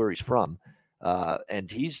actually where he's from. And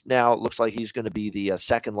he's now, looks like he's going to be the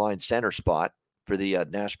second line center spot for the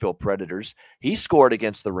Nashville Predators. He scored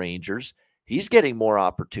against the Rangers. He's getting more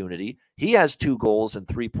opportunity. He has 2 goals and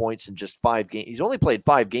 3 points in just 5 games. He's only played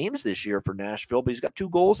 5 games this year for Nashville, but he's got 2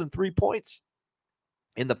 goals and 3 points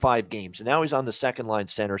in the 5 games. And now he's on the second line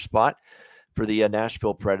center spot for the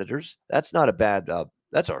Nashville Predators. That's not a bad,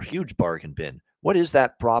 that's a huge bargain bin. What is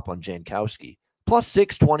that prop on Jankowski? Plus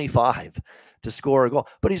 625 to score a goal.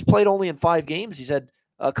 But he's played only in 5 games. He's had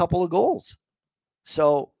a couple of goals.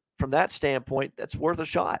 So from that standpoint, that's worth a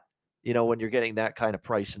shot, when you're getting that kind of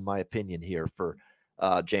price, in my opinion, here for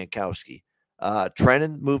Jankowski.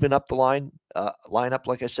 Trennan moving up the lineup,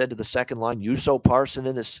 like I said, to the second line. Juuso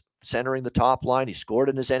Parssinen is centering the top line. He scored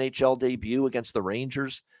in his NHL debut against the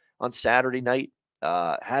Rangers on Saturday night.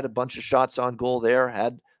 Had a bunch of shots on goal there.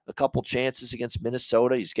 Had a couple chances against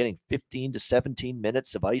Minnesota. He's getting 15 to 17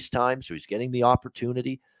 minutes of ice time, so he's getting the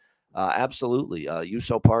opportunity. Absolutely.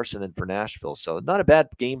 Juuso Parssinen for Nashville. So not a bad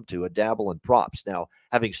game to dabble in props. Now,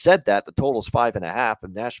 having said that, the total's 5.5,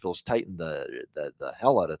 and Nashville's tightened the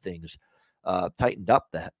hell out of things. Tightened up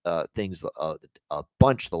the things a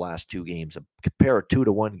bunch the last 2 games. Compare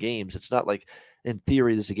 2-1 games. It's not like, in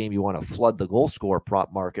theory, this is a game you want to flood the goal scorer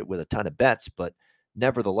prop market with a ton of bets, but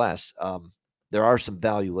nevertheless, there are some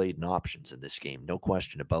value-laden options in this game. No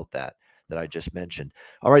question about that I just mentioned.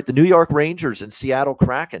 All right, the New York Rangers and Seattle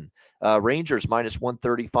Kraken. Rangers minus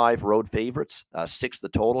 135 road favorites. 6 the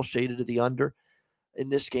total, shaded to the under in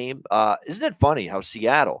this game. Isn't it funny how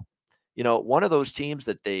Seattle, one of those teams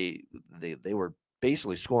that they were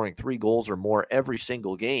basically scoring 3 goals or more every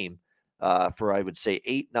single game for, I would say,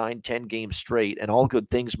 8, 9, 10 games straight, and all good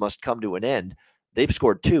things must come to an end. They've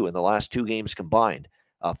scored 2 in the last 2 games combined,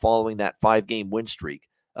 following that 5-game win streak.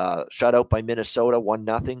 Shut out by Minnesota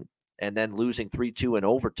 1-0, and then losing 3-2 in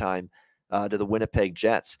overtime to the Winnipeg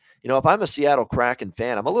Jets. If I'm a Seattle Kraken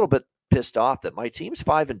fan, I'm a little bit pissed off that my team's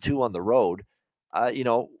 5-2 on the road.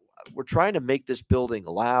 We're trying to make this building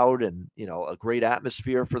loud and, a great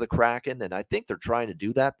atmosphere for the Kraken. And I think they're trying to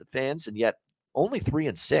do that, the fans, and yet only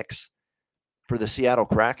 3-6 for the Seattle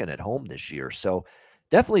Kraken at home this year. So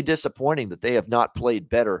definitely disappointing that they have not played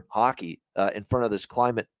better hockey in front of this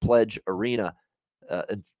Climate Pledge Arena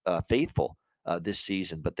faithful this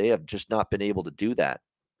season, but they have just not been able to do that.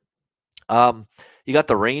 You got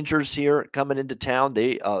the Rangers here coming into town.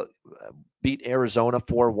 They beat Arizona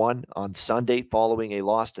 4-1 on Sunday following a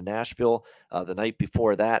loss to Nashville the night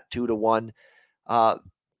before that, 2-1. I'm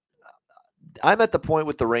at the point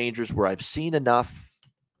with the Rangers where I've seen enough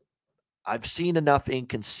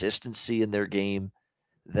inconsistency in their game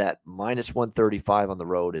that minus 135 on the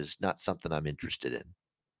road is not something I'm interested in.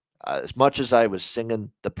 As much as I was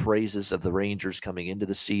singing the praises of the Rangers coming into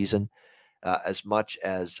the season, as much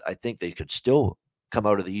as I think they could still come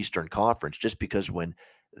out of the Eastern Conference, just because when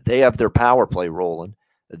they have their power play rolling,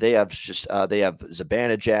 they have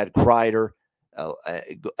Zibanejad, Kreider,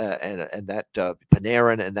 and that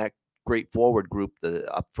Panarin and that great forward group,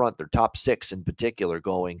 up front, their top 6 in particular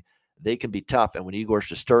going, they can be tough. And when Igor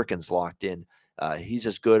Shesterkin's locked in, he's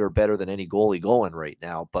as good or better than any goalie going right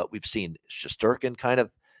now. But we've seen Shesterkin kind of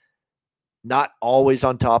not always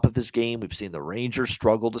on top of his game. We've seen the Rangers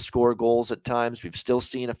struggle to score goals at times. We've still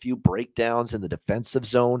seen a few breakdowns in the defensive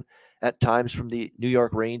zone at times from the New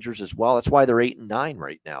York Rangers as well. That's why they're 8-9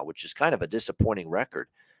 right now, which is kind of a disappointing record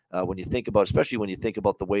when you think about, especially when you think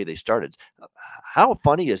about the way they started. How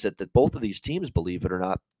funny is it that both of these teams, believe it or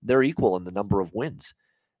not, they're equal in the number of wins?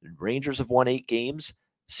 Rangers have won 8 games.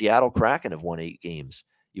 Seattle Kraken have won 8 games.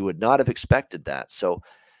 You would not have expected that. So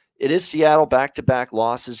it is Seattle back-to-back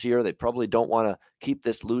losses here. They probably don't want to keep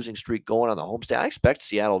this losing streak going on the homestand. I expect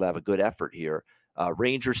Seattle to have a good effort here.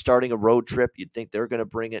 Rangers starting a road trip. You'd think they're going to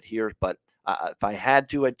bring it here. But if I had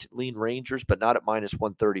to, I'd lean Rangers, but not at minus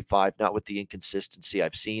 135, not with the inconsistency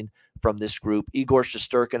I've seen from this group. Igor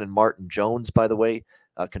Shesterkin and Martin Jones, by the way,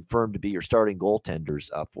 confirmed to be your starting goaltenders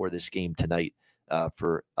for this game tonight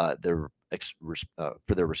for their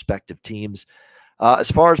respective teams.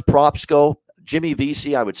 As far as props go, Jimmy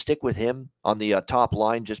Vesey, I would stick with him on the top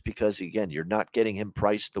line just because, again, you're not getting him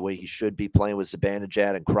priced the way he should be, playing with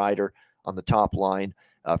Zibanejad and Kreider on the top line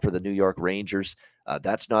for the New York Rangers.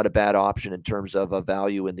 That's not a bad option in terms of a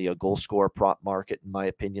value in the goal scorer prop market, in my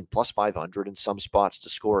opinion. Plus 500 in some spots to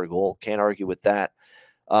score a goal. Can't argue with that.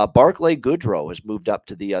 Barclay Goodrow has moved up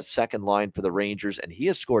to the second line for the Rangers, and he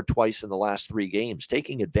has scored twice in the last 3 games,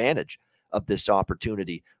 taking advantage of this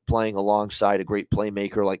opportunity, playing alongside a great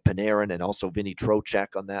playmaker like Panarin and also Vinny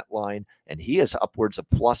Trocheck on that line. And he is upwards of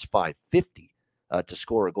plus 550 to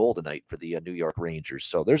score a goal tonight for the New York Rangers.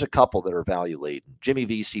 So there's a couple that are value-laden. Jimmy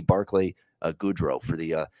Vesey, Barclay, Goodrow for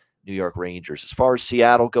the New York Rangers. As far as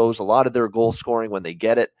Seattle goes, a lot of their goal scoring when they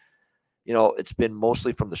get it, it's been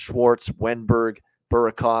mostly from the Schwartz, Wenberg,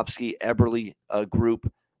 Burakovsky, Eberle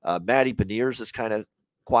group. Matty Beniers has kind of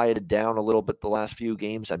quieted down a little bit the last few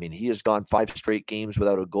games. I mean, he has gone 5 straight games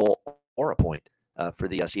without a goal or a point for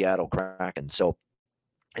the Seattle Kraken. So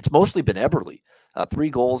it's mostly been Eberle. 3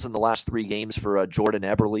 goals in the last 3 games for Jordan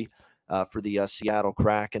Eberle for the Seattle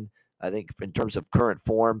Kraken. I think in terms of current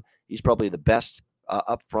form, he's probably the best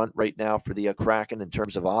up front right now for the Kraken in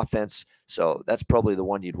terms of offense. So that's probably the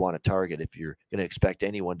one you'd want to target if you're going to expect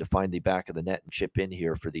anyone to find the back of the net and chip in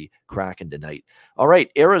here for the Kraken tonight. All right,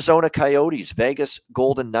 Arizona Coyotes, Vegas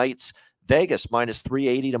Golden Knights. Vegas minus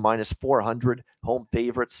 380 to minus 400. Home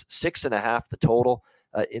favorites, 6.5 the total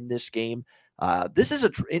in this game. This is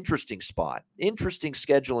an interesting spot, interesting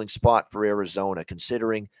scheduling spot for Arizona,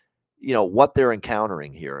 considering, what they're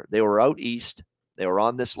encountering here. They were out east. They were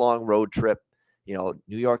on this long road trip, New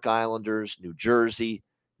York Islanders, New Jersey,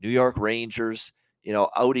 New York Rangers,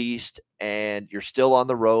 out east, and you're still on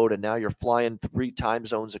the road, and now you're flying 3 time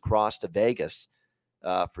zones across to Vegas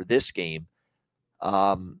for this game.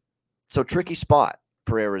 So tricky spot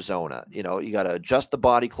for Arizona. You got to adjust the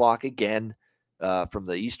body clock again. From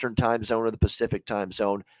the Eastern time zone or the Pacific time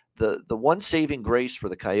zone. The one saving grace for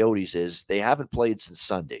the Coyotes is they haven't played since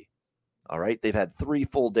Sunday. All right. They've had 3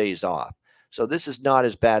 full days off. So this is not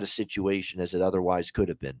as bad a situation as it otherwise could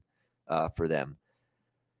have been for them.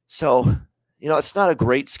 So, it's not a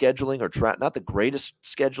great scheduling or not the greatest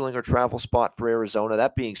scheduling or travel spot for Arizona.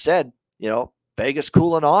 That being said, Vegas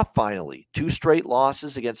cooling off finally. 2 straight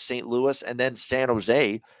losses against St. Louis and then San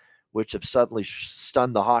Jose, which have suddenly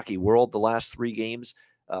stunned the hockey world the last 3 games,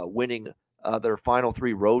 winning their final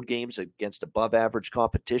 3 road games against above-average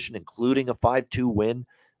competition, including a 5-2 win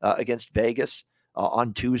against Vegas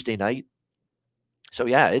on Tuesday night. So,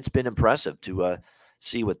 yeah, it's been impressive to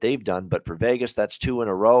see what they've done. But for Vegas, that's 2 in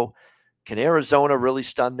a row. Can Arizona really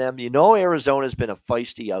stun them? Arizona's been a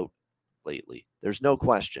feisty out lately. There's no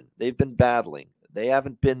question. They've been battling. They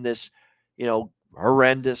haven't been this,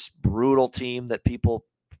 horrendous, brutal team that people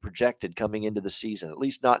projected coming into the season, at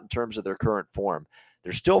least not in terms of their current form.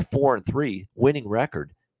 They're still 4-3, winning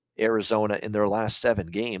record, Arizona, in their last 7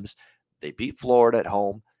 games. They beat Florida at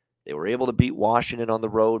home. They were able to beat Washington on the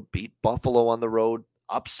road, beat Buffalo on the road,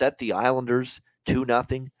 upset the Islanders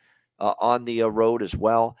 2-0 on the road as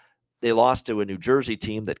well. They lost to a New Jersey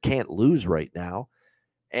team that can't lose right now.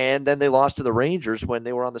 And then they lost to the Rangers when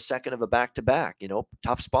they were on the second of a back-to-back.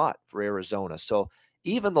 Tough spot for Arizona. So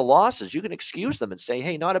even the losses, you can excuse them and say,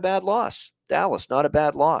 hey, not a bad loss. Dallas, not a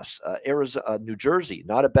bad loss. New Jersey,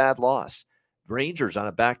 not a bad loss. Rangers on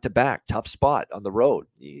a back-to-back, tough spot on the road.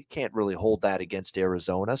 You can't really hold that against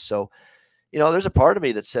Arizona. So, there's a part of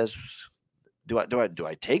me that says, do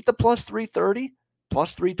I take the plus 330,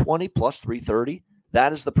 plus 320, plus 330?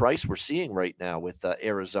 That is the price we're seeing right now with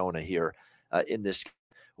Arizona here in this.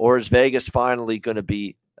 Or is Vegas finally going to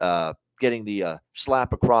be getting the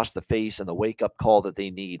slap across the face and the wake-up call that they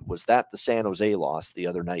need? Was that the San Jose loss the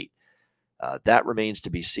other night? That remains to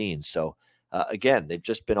be seen. So, again, they've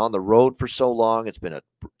just been on the road for so long. It's been a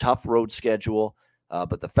tough road schedule.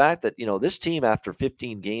 But the fact that, this team after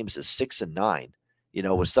 15 games is 6-9,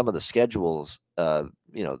 with some of the schedules, the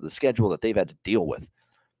schedule that they've had to deal with,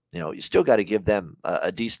 you still got to give them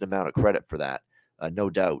a decent amount of credit for that, no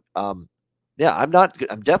doubt. I'm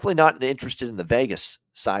definitely not interested in the Vegas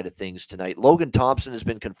side of things tonight. Logan Thompson has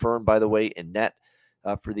been confirmed, by the way, in net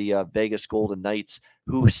for the Vegas Golden Knights,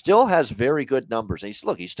 who still has very good numbers. And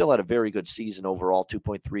he still had a very good season overall,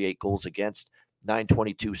 2.38 goals against,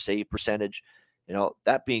 922 save percentage.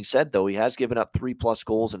 That being said, though, he has given up 3+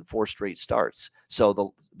 goals in 4 straight starts.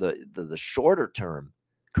 So the shorter term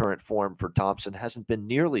current form for Thompson hasn't been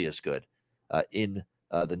nearly as good in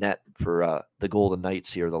the net for the Golden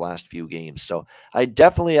Knights here the last few games. So I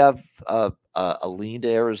definitely have a lean to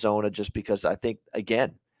Arizona just because I think,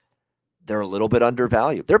 again, they're a little bit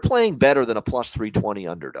undervalued. They're playing better than a plus 320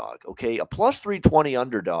 underdog, okay? A plus 320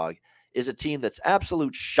 underdog is a team that's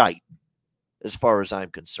absolute shite as far as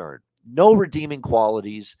I'm concerned. No redeeming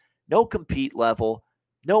qualities, no compete level,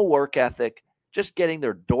 no work ethic, just getting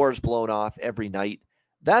their doors blown off every night.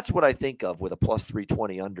 That's what I think of with a plus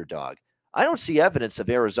 320 underdog. I don't see evidence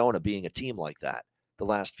of Arizona being a team like that the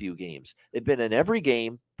last few games. They've been in every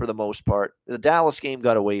game for the most part. The Dallas game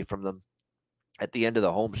got away from them at the end of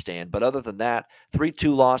the homestand. But other than that,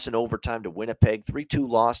 3-2 loss in overtime to Winnipeg, 3-2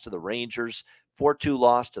 loss to the Rangers, 4-2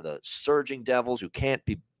 loss to the Surging Devils, who can't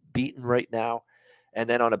be beaten right now. And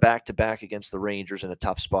then on a back-to-back against the Rangers in a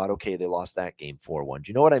tough spot, okay, they lost that game 4-1. Do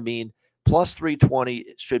you know what I mean? Plus 320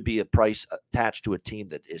 should be a price attached to a team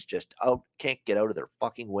that is just can't get out of their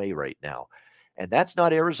fucking way right now. And that's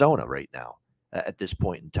not Arizona right now at this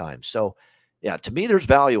point in time. So, yeah, to me, there's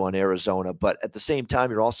value on Arizona. But at the same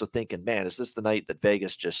time, you're also thinking, man, is this the night that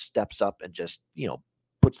Vegas just steps up and just,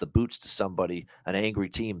 puts the boots to somebody, an angry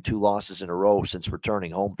team, 2 losses in a row since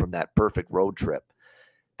returning home from that perfect road trip?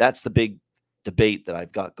 That's the big debate that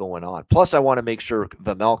I've got going on. Plus, I want to make sure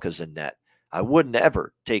Vejmelka's in net. I wouldn't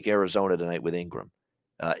ever take Arizona tonight with Ingram.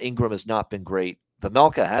 Ingram has not been great.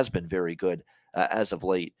 Vejmelka has been very good as of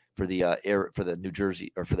late for the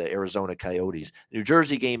Arizona Coyotes. New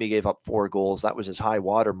Jersey game, he gave up 4 goals. That was his high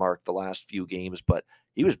water mark the last few games, but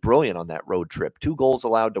he was brilliant on that road trip. 2 goals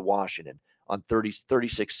allowed to Washington on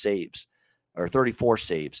 36 saves. Or 34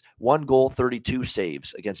 saves, 1 goal, 32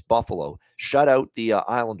 saves against Buffalo. Shut out the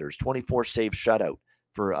Islanders, 24 save shutout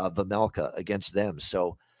for Vejmelka against them.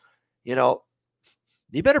 So, you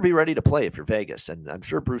better be ready to play if you're Vegas. And I'm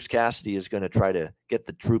sure Bruce Cassidy is going to try to get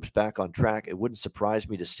the troops back on track. It wouldn't surprise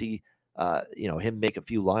me to see, him make a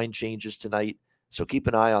few line changes tonight. So keep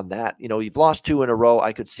an eye on that. You've lost 2 in a row.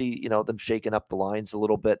 I could see, them shaking up the lines a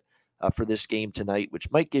little bit for this game tonight, which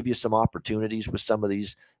might give you some opportunities with some of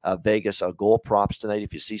these Vegas goal props tonight.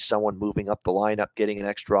 If you see someone moving up the lineup, getting an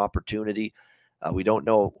extra opportunity, we don't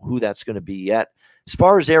know who that's going to be yet. As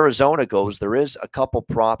far as Arizona goes, there is a couple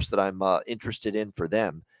props that I'm interested in for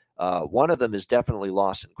them. One of them is definitely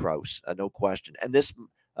Lawson Krause, no question. And this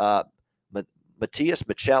Matthias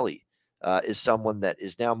Michelli is someone that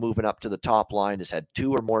is now moving up to the top line, has had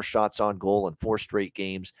 2 or more shots on goal in 4 straight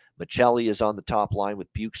games. Michelli is on the top line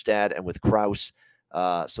with Bukestad and with Krause.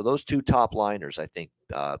 So those 2 top liners, I think,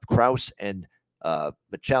 Krause and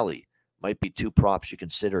Michelli might be 2 props you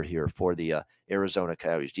consider here for the Arizona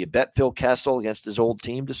Coyotes. Do you bet Phil Kessel against his old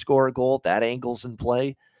team to score a goal? That angle's in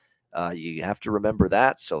play. You have to remember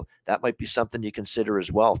that. So that might be something you consider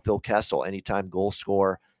as well. Phil Kessel, anytime goal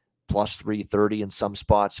scorer, plus 330 in some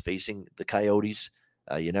spots facing the Coyotes.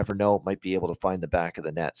 You never know. Might be able to find the back of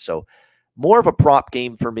the net. So more of a prop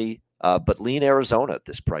game for me, but lean Arizona at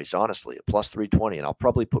this price, honestly, at plus 320. And I'll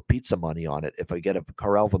probably put pizza money on it if I get a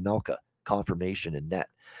Karel Vejmelka confirmation in net.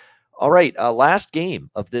 All right, last game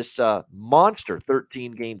of this monster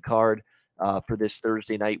 13-game card for this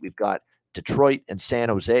Thursday night. We've got Detroit and San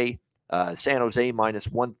Jose. San Jose minus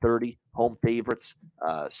 130, home favorites,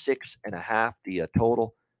 6.5 the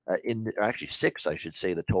total. Actually 6, I should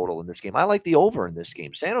say, the total in this game. I like the over in this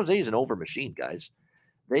game. San Jose is an over machine, guys.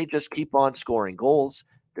 They just keep on scoring goals.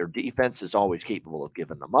 Their defense is always capable of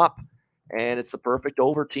giving them up, and it's the perfect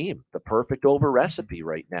over team, the perfect over recipe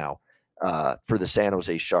right now for the San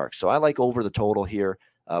Jose Sharks. So I like over the total here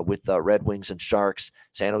with Red Wings and Sharks.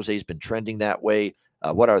 San Jose's been trending that way.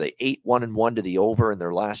 What are they? 8-1-1 to the over in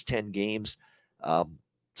their last 10 games.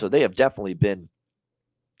 So they have definitely been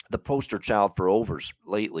the poster child for overs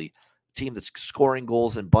lately. Team that's scoring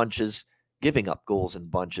goals in bunches, giving up goals in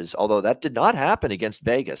bunches, although that did not happen against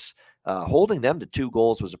Vegas. Holding them to 2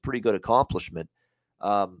 goals was a pretty good accomplishment.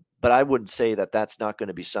 But I wouldn't say that that's not going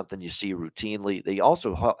to be something you see routinely. They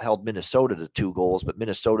also held Minnesota to 2 goals, but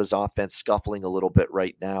Minnesota's offense scuffling a little bit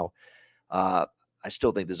right now. I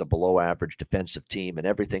still think there's a below-average defensive team, and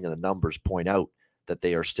everything in the numbers point out that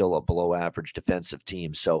they are still a below-average defensive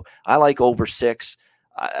team. So I like over 6.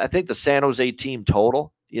 I think the San Jose team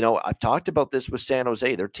total, I've talked about this with San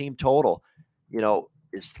Jose. Their team total,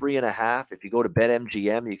 is 3.5. If you go to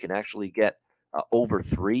BetMGM, you can actually get over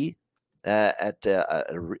 3 at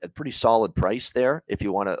a pretty solid price there if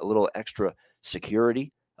you want a little extra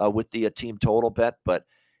security with the team total bet. But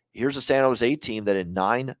here's a San Jose team that in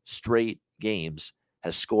 9 straight games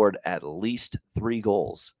has scored at least 3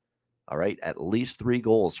 goals. All right, at least 3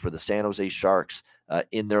 goals for the San Jose Sharks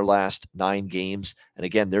in their last 9 games. And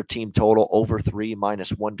again, their team total over 3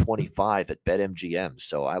 minus 125 at BetMGM.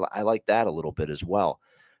 So I like that a little bit as well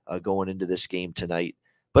going into this game tonight.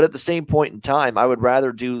 But at the same point in time, I would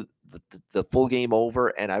rather do the full game over,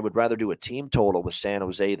 and I would rather do a team total with San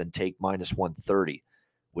Jose than take minus 130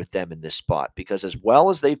 with them in this spot. Because as well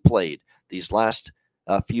as they've played these last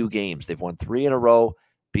few games, they've won 3 in a row,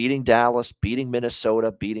 beating Dallas, beating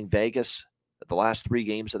Minnesota, beating Vegas at the last 3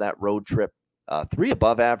 games of that road trip. 3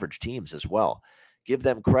 above average teams as well. Give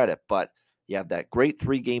them credit. But you have that great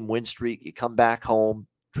 3-game win streak. You come back home,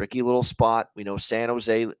 tricky little spot. We know San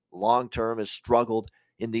Jose long-term has struggled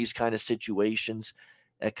in these kind of situations.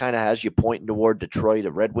 That kind of has you pointing toward Detroit,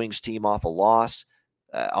 a Red Wings team off a loss,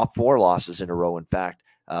 off 4 losses in a row, in fact.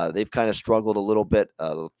 They've kind of struggled a little bit.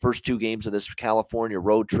 The first 2 games of this California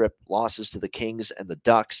road trip, losses to the Kings and the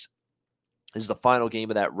Ducks. This is the final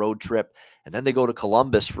game of that road trip. And then they go to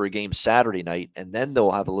Columbus for a game Saturday night. And then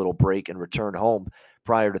they'll have a little break and return home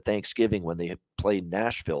prior to Thanksgiving when they play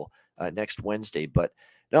Nashville next Wednesday. But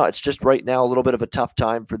no, it's just right now a little bit of a tough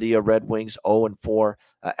time for the Red Wings, 0-4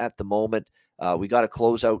 at the moment. We got to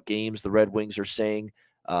close out games, the Red Wings are saying.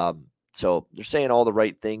 So they're saying all the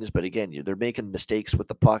right things, but again, they're making mistakes with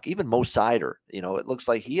the puck. Even Mo Seider, it looks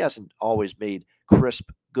like he hasn't always made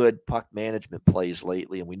crisp, good puck management plays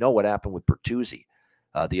lately. And we know what happened with Bertuzzi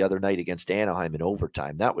the other night against Anaheim in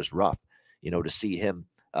overtime. That was rough, to see him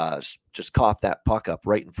just cough that puck up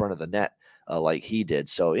right in front of the net like he did.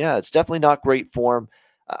 So, yeah, it's definitely not great form.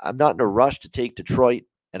 I'm not in a rush to take Detroit,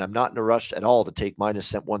 and I'm not in a rush at all to take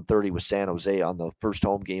minus 130 with San Jose on the first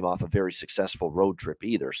home game off a very successful road trip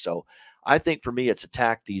either. So I think for me, it's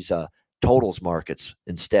attack these totals markets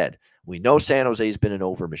instead. We know San Jose's been an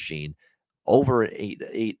over machine, over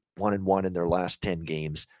 1-1 in their last 10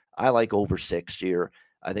 games. I like over 6 here.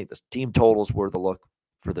 I think the team totals were the look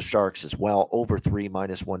for the Sharks as well. Over 3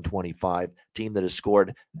 minus 125. Team that has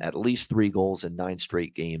scored at least 3 goals in 9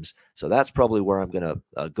 straight games. So that's probably where I'm going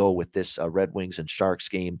to go with this Red Wings and Sharks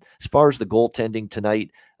game. As far as the goaltending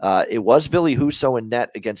tonight, it was Ville Husso in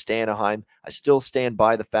net against Anaheim. I still stand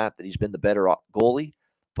by the fact that he's been the better goalie.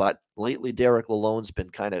 But lately, Derek Lalonde's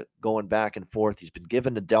been kind of going back and forth. He's been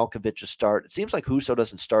given Nedeljkovic a start. It seems like Husso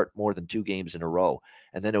doesn't start more than 2 games in a row,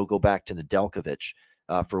 and then he'll go back to Nedeljkovic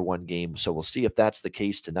for 1 game. So we'll see if that's the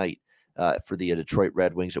case tonight for the Detroit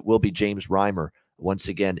Red Wings. It will be James Reimer once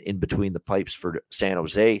again in between the pipes for San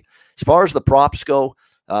Jose. As far as the props go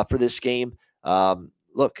for this game,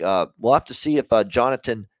 we'll have to see if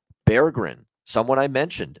Jonathan Berggren, someone I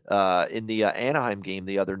mentioned in the Anaheim game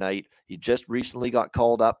the other night, he just recently got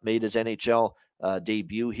called up, made his NHL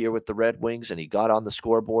debut here with the Red Wings, and he got on the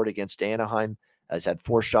scoreboard against Anaheim. Has had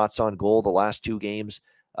 4 shots on goal the last 2 games.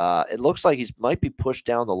 It looks like he might be pushed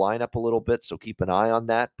down the lineup a little bit, so keep an eye on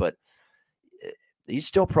that. But he's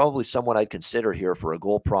still probably someone I'd consider here for a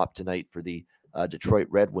goal prop tonight for the Detroit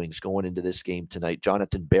Red Wings going into this game tonight.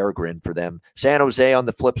 Jonathan Berggren for them. San Jose on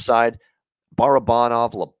the flip side,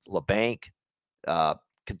 Barabanov, LeBanc,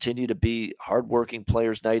 continue to be hardworking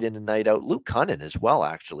players night in and night out. Luke Cunnin as well,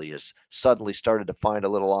 actually, has suddenly started to find a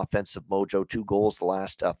little offensive mojo. 2 goals the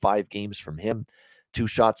last 5 games from him. 2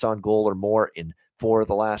 shots on goal or more in 4 of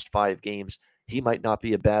the last 5 games. He might not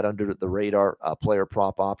be a bad under the radar player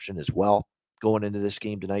prop option as well going into this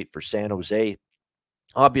game tonight for San Jose.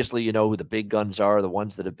 Obviously, you know who the big guns are, the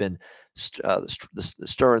ones that have been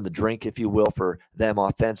stirring the drink, if you will, for them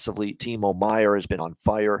offensively. Timo Meier has been on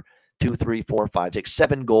fire. 2, 3, 4, 5, 6,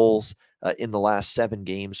 7 goals in the last 7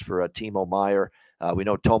 games for Timo Meier. We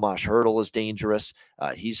know Tomas Hertl is dangerous.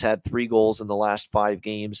 He's had 3 goals in the last 5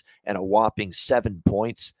 games and a whopping 7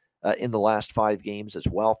 points in the last 5 games as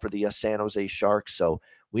well for the San Jose Sharks. So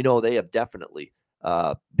we know they have definitely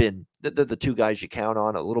been the 2 guys you count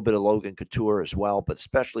on. A little bit of Logan Couture as well, but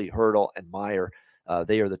especially Hertl and Meier.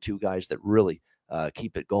 They are the 2 guys that really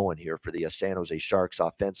keep it going here for the San Jose Sharks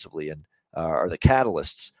offensively and are the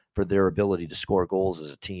catalysts for their ability to score goals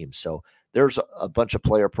as a team. So there's a bunch of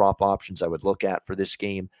player prop options I would look at for this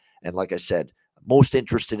game. And like I said, most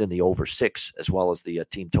interested in the over 6 as well as the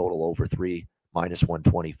team total over 3 minus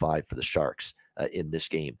 125 for the Sharks in this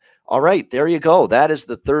game. All right, there you go. That is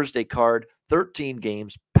the Thursday card. 13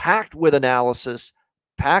 games, packed with analysis,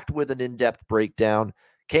 packed with an in-depth breakdown.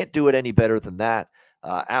 Can't do it any better than that.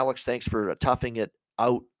 Alex, thanks for toughing it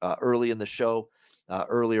out early in the show.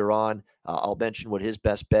 Earlier on, I'll mention what his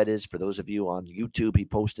best bet is. For those of you on YouTube, he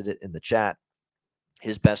posted it in the chat.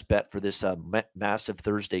 His best bet for this massive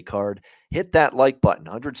Thursday card. Hit that like button.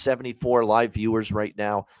 174 live viewers right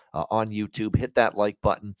now on YouTube. Hit that like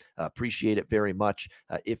button. Appreciate it very much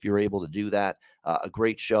if you're able to do that. A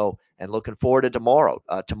great show, and looking forward to tomorrow.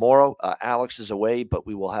 Tomorrow, Alex is away, but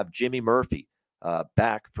we will have Jimmy Murphy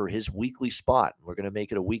back for his weekly spot. We're going to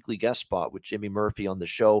make it a weekly guest spot with Jimmy Murphy on the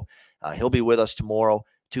show. He'll be with us tomorrow,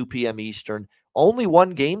 2 p.m. Eastern. Only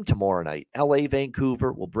 1 game tomorrow night, LA,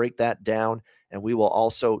 Vancouver. We'll break that down, and we will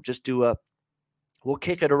also just we'll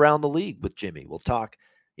kick it around the league with Jimmy. We'll talk,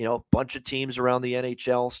 a bunch of teams around the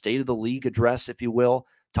NHL, state of the league address, if you will.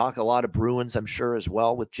 Talk a lot of Bruins, I'm sure, as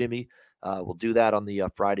well with Jimmy. We'll do that on the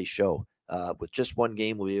Friday show. With just 1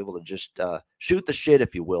 game, we'll be able to just shoot the shit,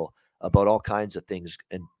 if you will, about all kinds of things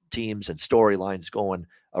and teams and storylines going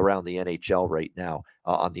around the NHL right now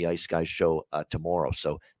on the Ice Guys show tomorrow.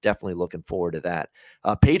 So definitely looking forward to that.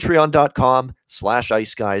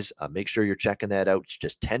 Patreon.com/Ice Guys. Make sure you're checking that out. It's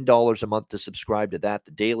just $10 a month to subscribe to that.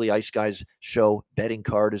 The daily Ice Guys show betting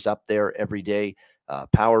card is up there every day.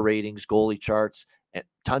 Power ratings, goalie charts, and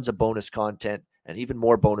tons of bonus content. and even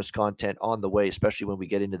more bonus content on the way, especially when we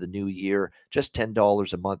get into the new year. Just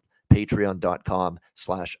 $10 a month,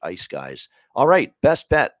 patreon.com/iceguys. All right, best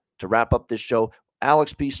bet to wrap up this show.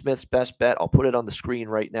 Alex B. Smith's best bet. I'll put it on the screen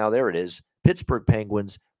right now. There it is. Pittsburgh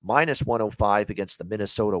Penguins -105 against the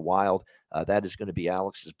Minnesota Wild. That is going to be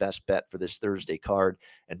Alex's best bet for this Thursday card.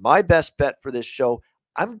 And my best bet for this show,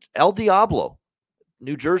 I'm El Diablo.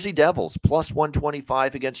 New Jersey Devils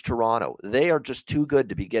 +125 against Toronto. They are just too good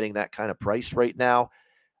to be getting that kind of price right now.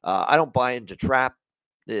 I don't buy into trap.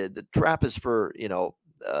 The trap is for,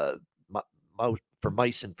 for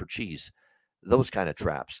mice and for cheese, those kind of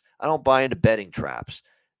traps. I don't buy into betting traps.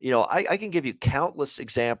 I can give you countless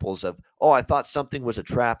examples of, I thought something was a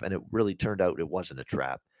trap and it really turned out it wasn't a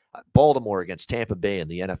trap. Baltimore against Tampa Bay in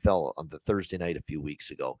the NFL on the Thursday night a few weeks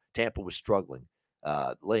ago. Tampa was struggling,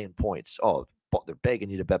 laying points. They're begging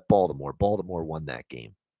you to bet Baltimore. Baltimore won that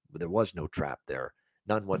game. But there was no trap there,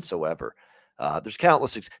 none whatsoever. There's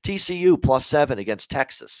countless. TCU +7 against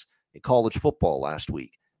Texas in college football last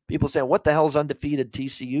week. People saying, what the hell is undefeated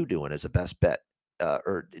TCU doing as a best bet?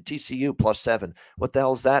 Or TCU +7. What the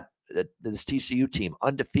hell is that? This TCU team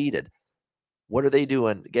undefeated. What are they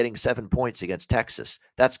doing getting 7 points against Texas?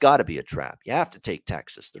 That's got to be a trap. You have to take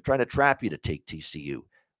Texas. They're trying to trap you to take TCU.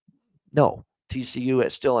 No, TCU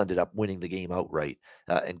still ended up winning the game outright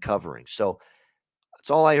and covering. So that's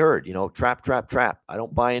all I heard. Trap, trap, trap. I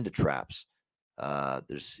don't buy into traps.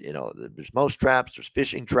 There's mouse traps. There's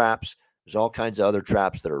fishing traps. There's all kinds of other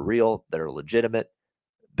traps that are real, that are legitimate.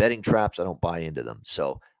 Betting traps, I don't buy into them.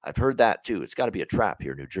 So I've heard that too. It's got to be a trap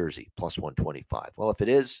here, New Jersey, +125. Well, if it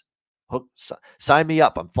is, sign me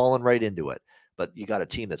up. I'm falling right into it. But you got a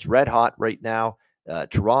team that's red hot right now.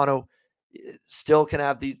 Toronto still can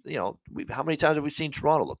have these, how many times have we seen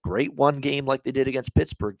Toronto look great one game like they did against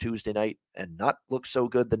Pittsburgh Tuesday night and not look so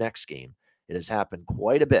good the next game? It has happened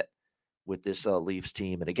quite a bit with this Leafs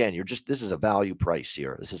team. And again, this is a value price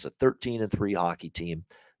here. This is a 13-3 hockey team.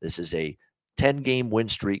 This is a 10-game win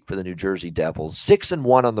streak for the New Jersey Devils,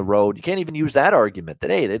 6-1 on the road. You can't even use that argument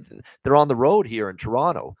that, hey, they're on the road here in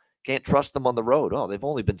Toronto. Can't trust them on the road. They've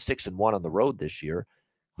only been 6-1 on the road this year.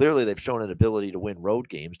 Clearly, they've shown an ability to win road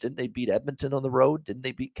games. Didn't they beat Edmonton on the road? Didn't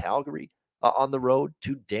they beat Calgary on the road?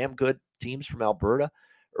 Two damn good teams from Alberta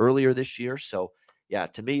earlier this year. So, yeah,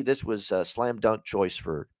 to me, this was a slam dunk choice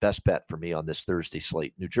for best bet for me on this Thursday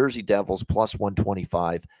slate. New Jersey Devils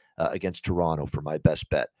 +125 against Toronto for my best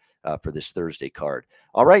bet for this Thursday card.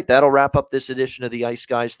 All right, that'll wrap up this edition of the Ice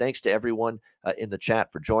Guys. Thanks to everyone in the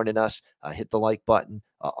chat for joining us. Hit the like button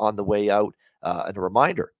on the way out. And a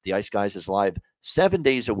reminder, the Ice Guys is live 7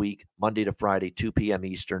 days a week, Monday to Friday, 2 p.m.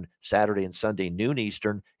 Eastern, Saturday and Sunday, noon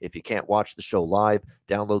Eastern. If you can't watch the show live,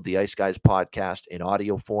 download the Ice Guys podcast in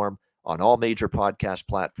audio form on all major podcast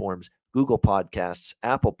platforms, Google Podcasts,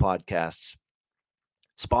 Apple Podcasts,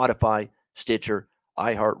 Spotify, Stitcher,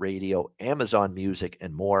 iHeartRadio, Amazon Music,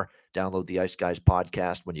 and more. Download the Ice Guys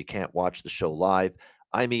podcast when you can't watch the show live.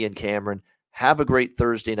 I'm Ian Cameron. Have a great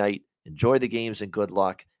Thursday night. Enjoy the games and good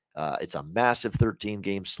luck. It's a massive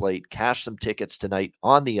 13-game slate. Cash some tickets tonight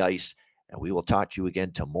on the ice, and we will talk to you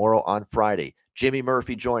again tomorrow on Friday. Jimmy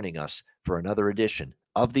Murphy joining us for another edition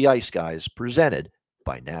of the Ice Guys presented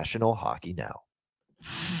by National Hockey Now.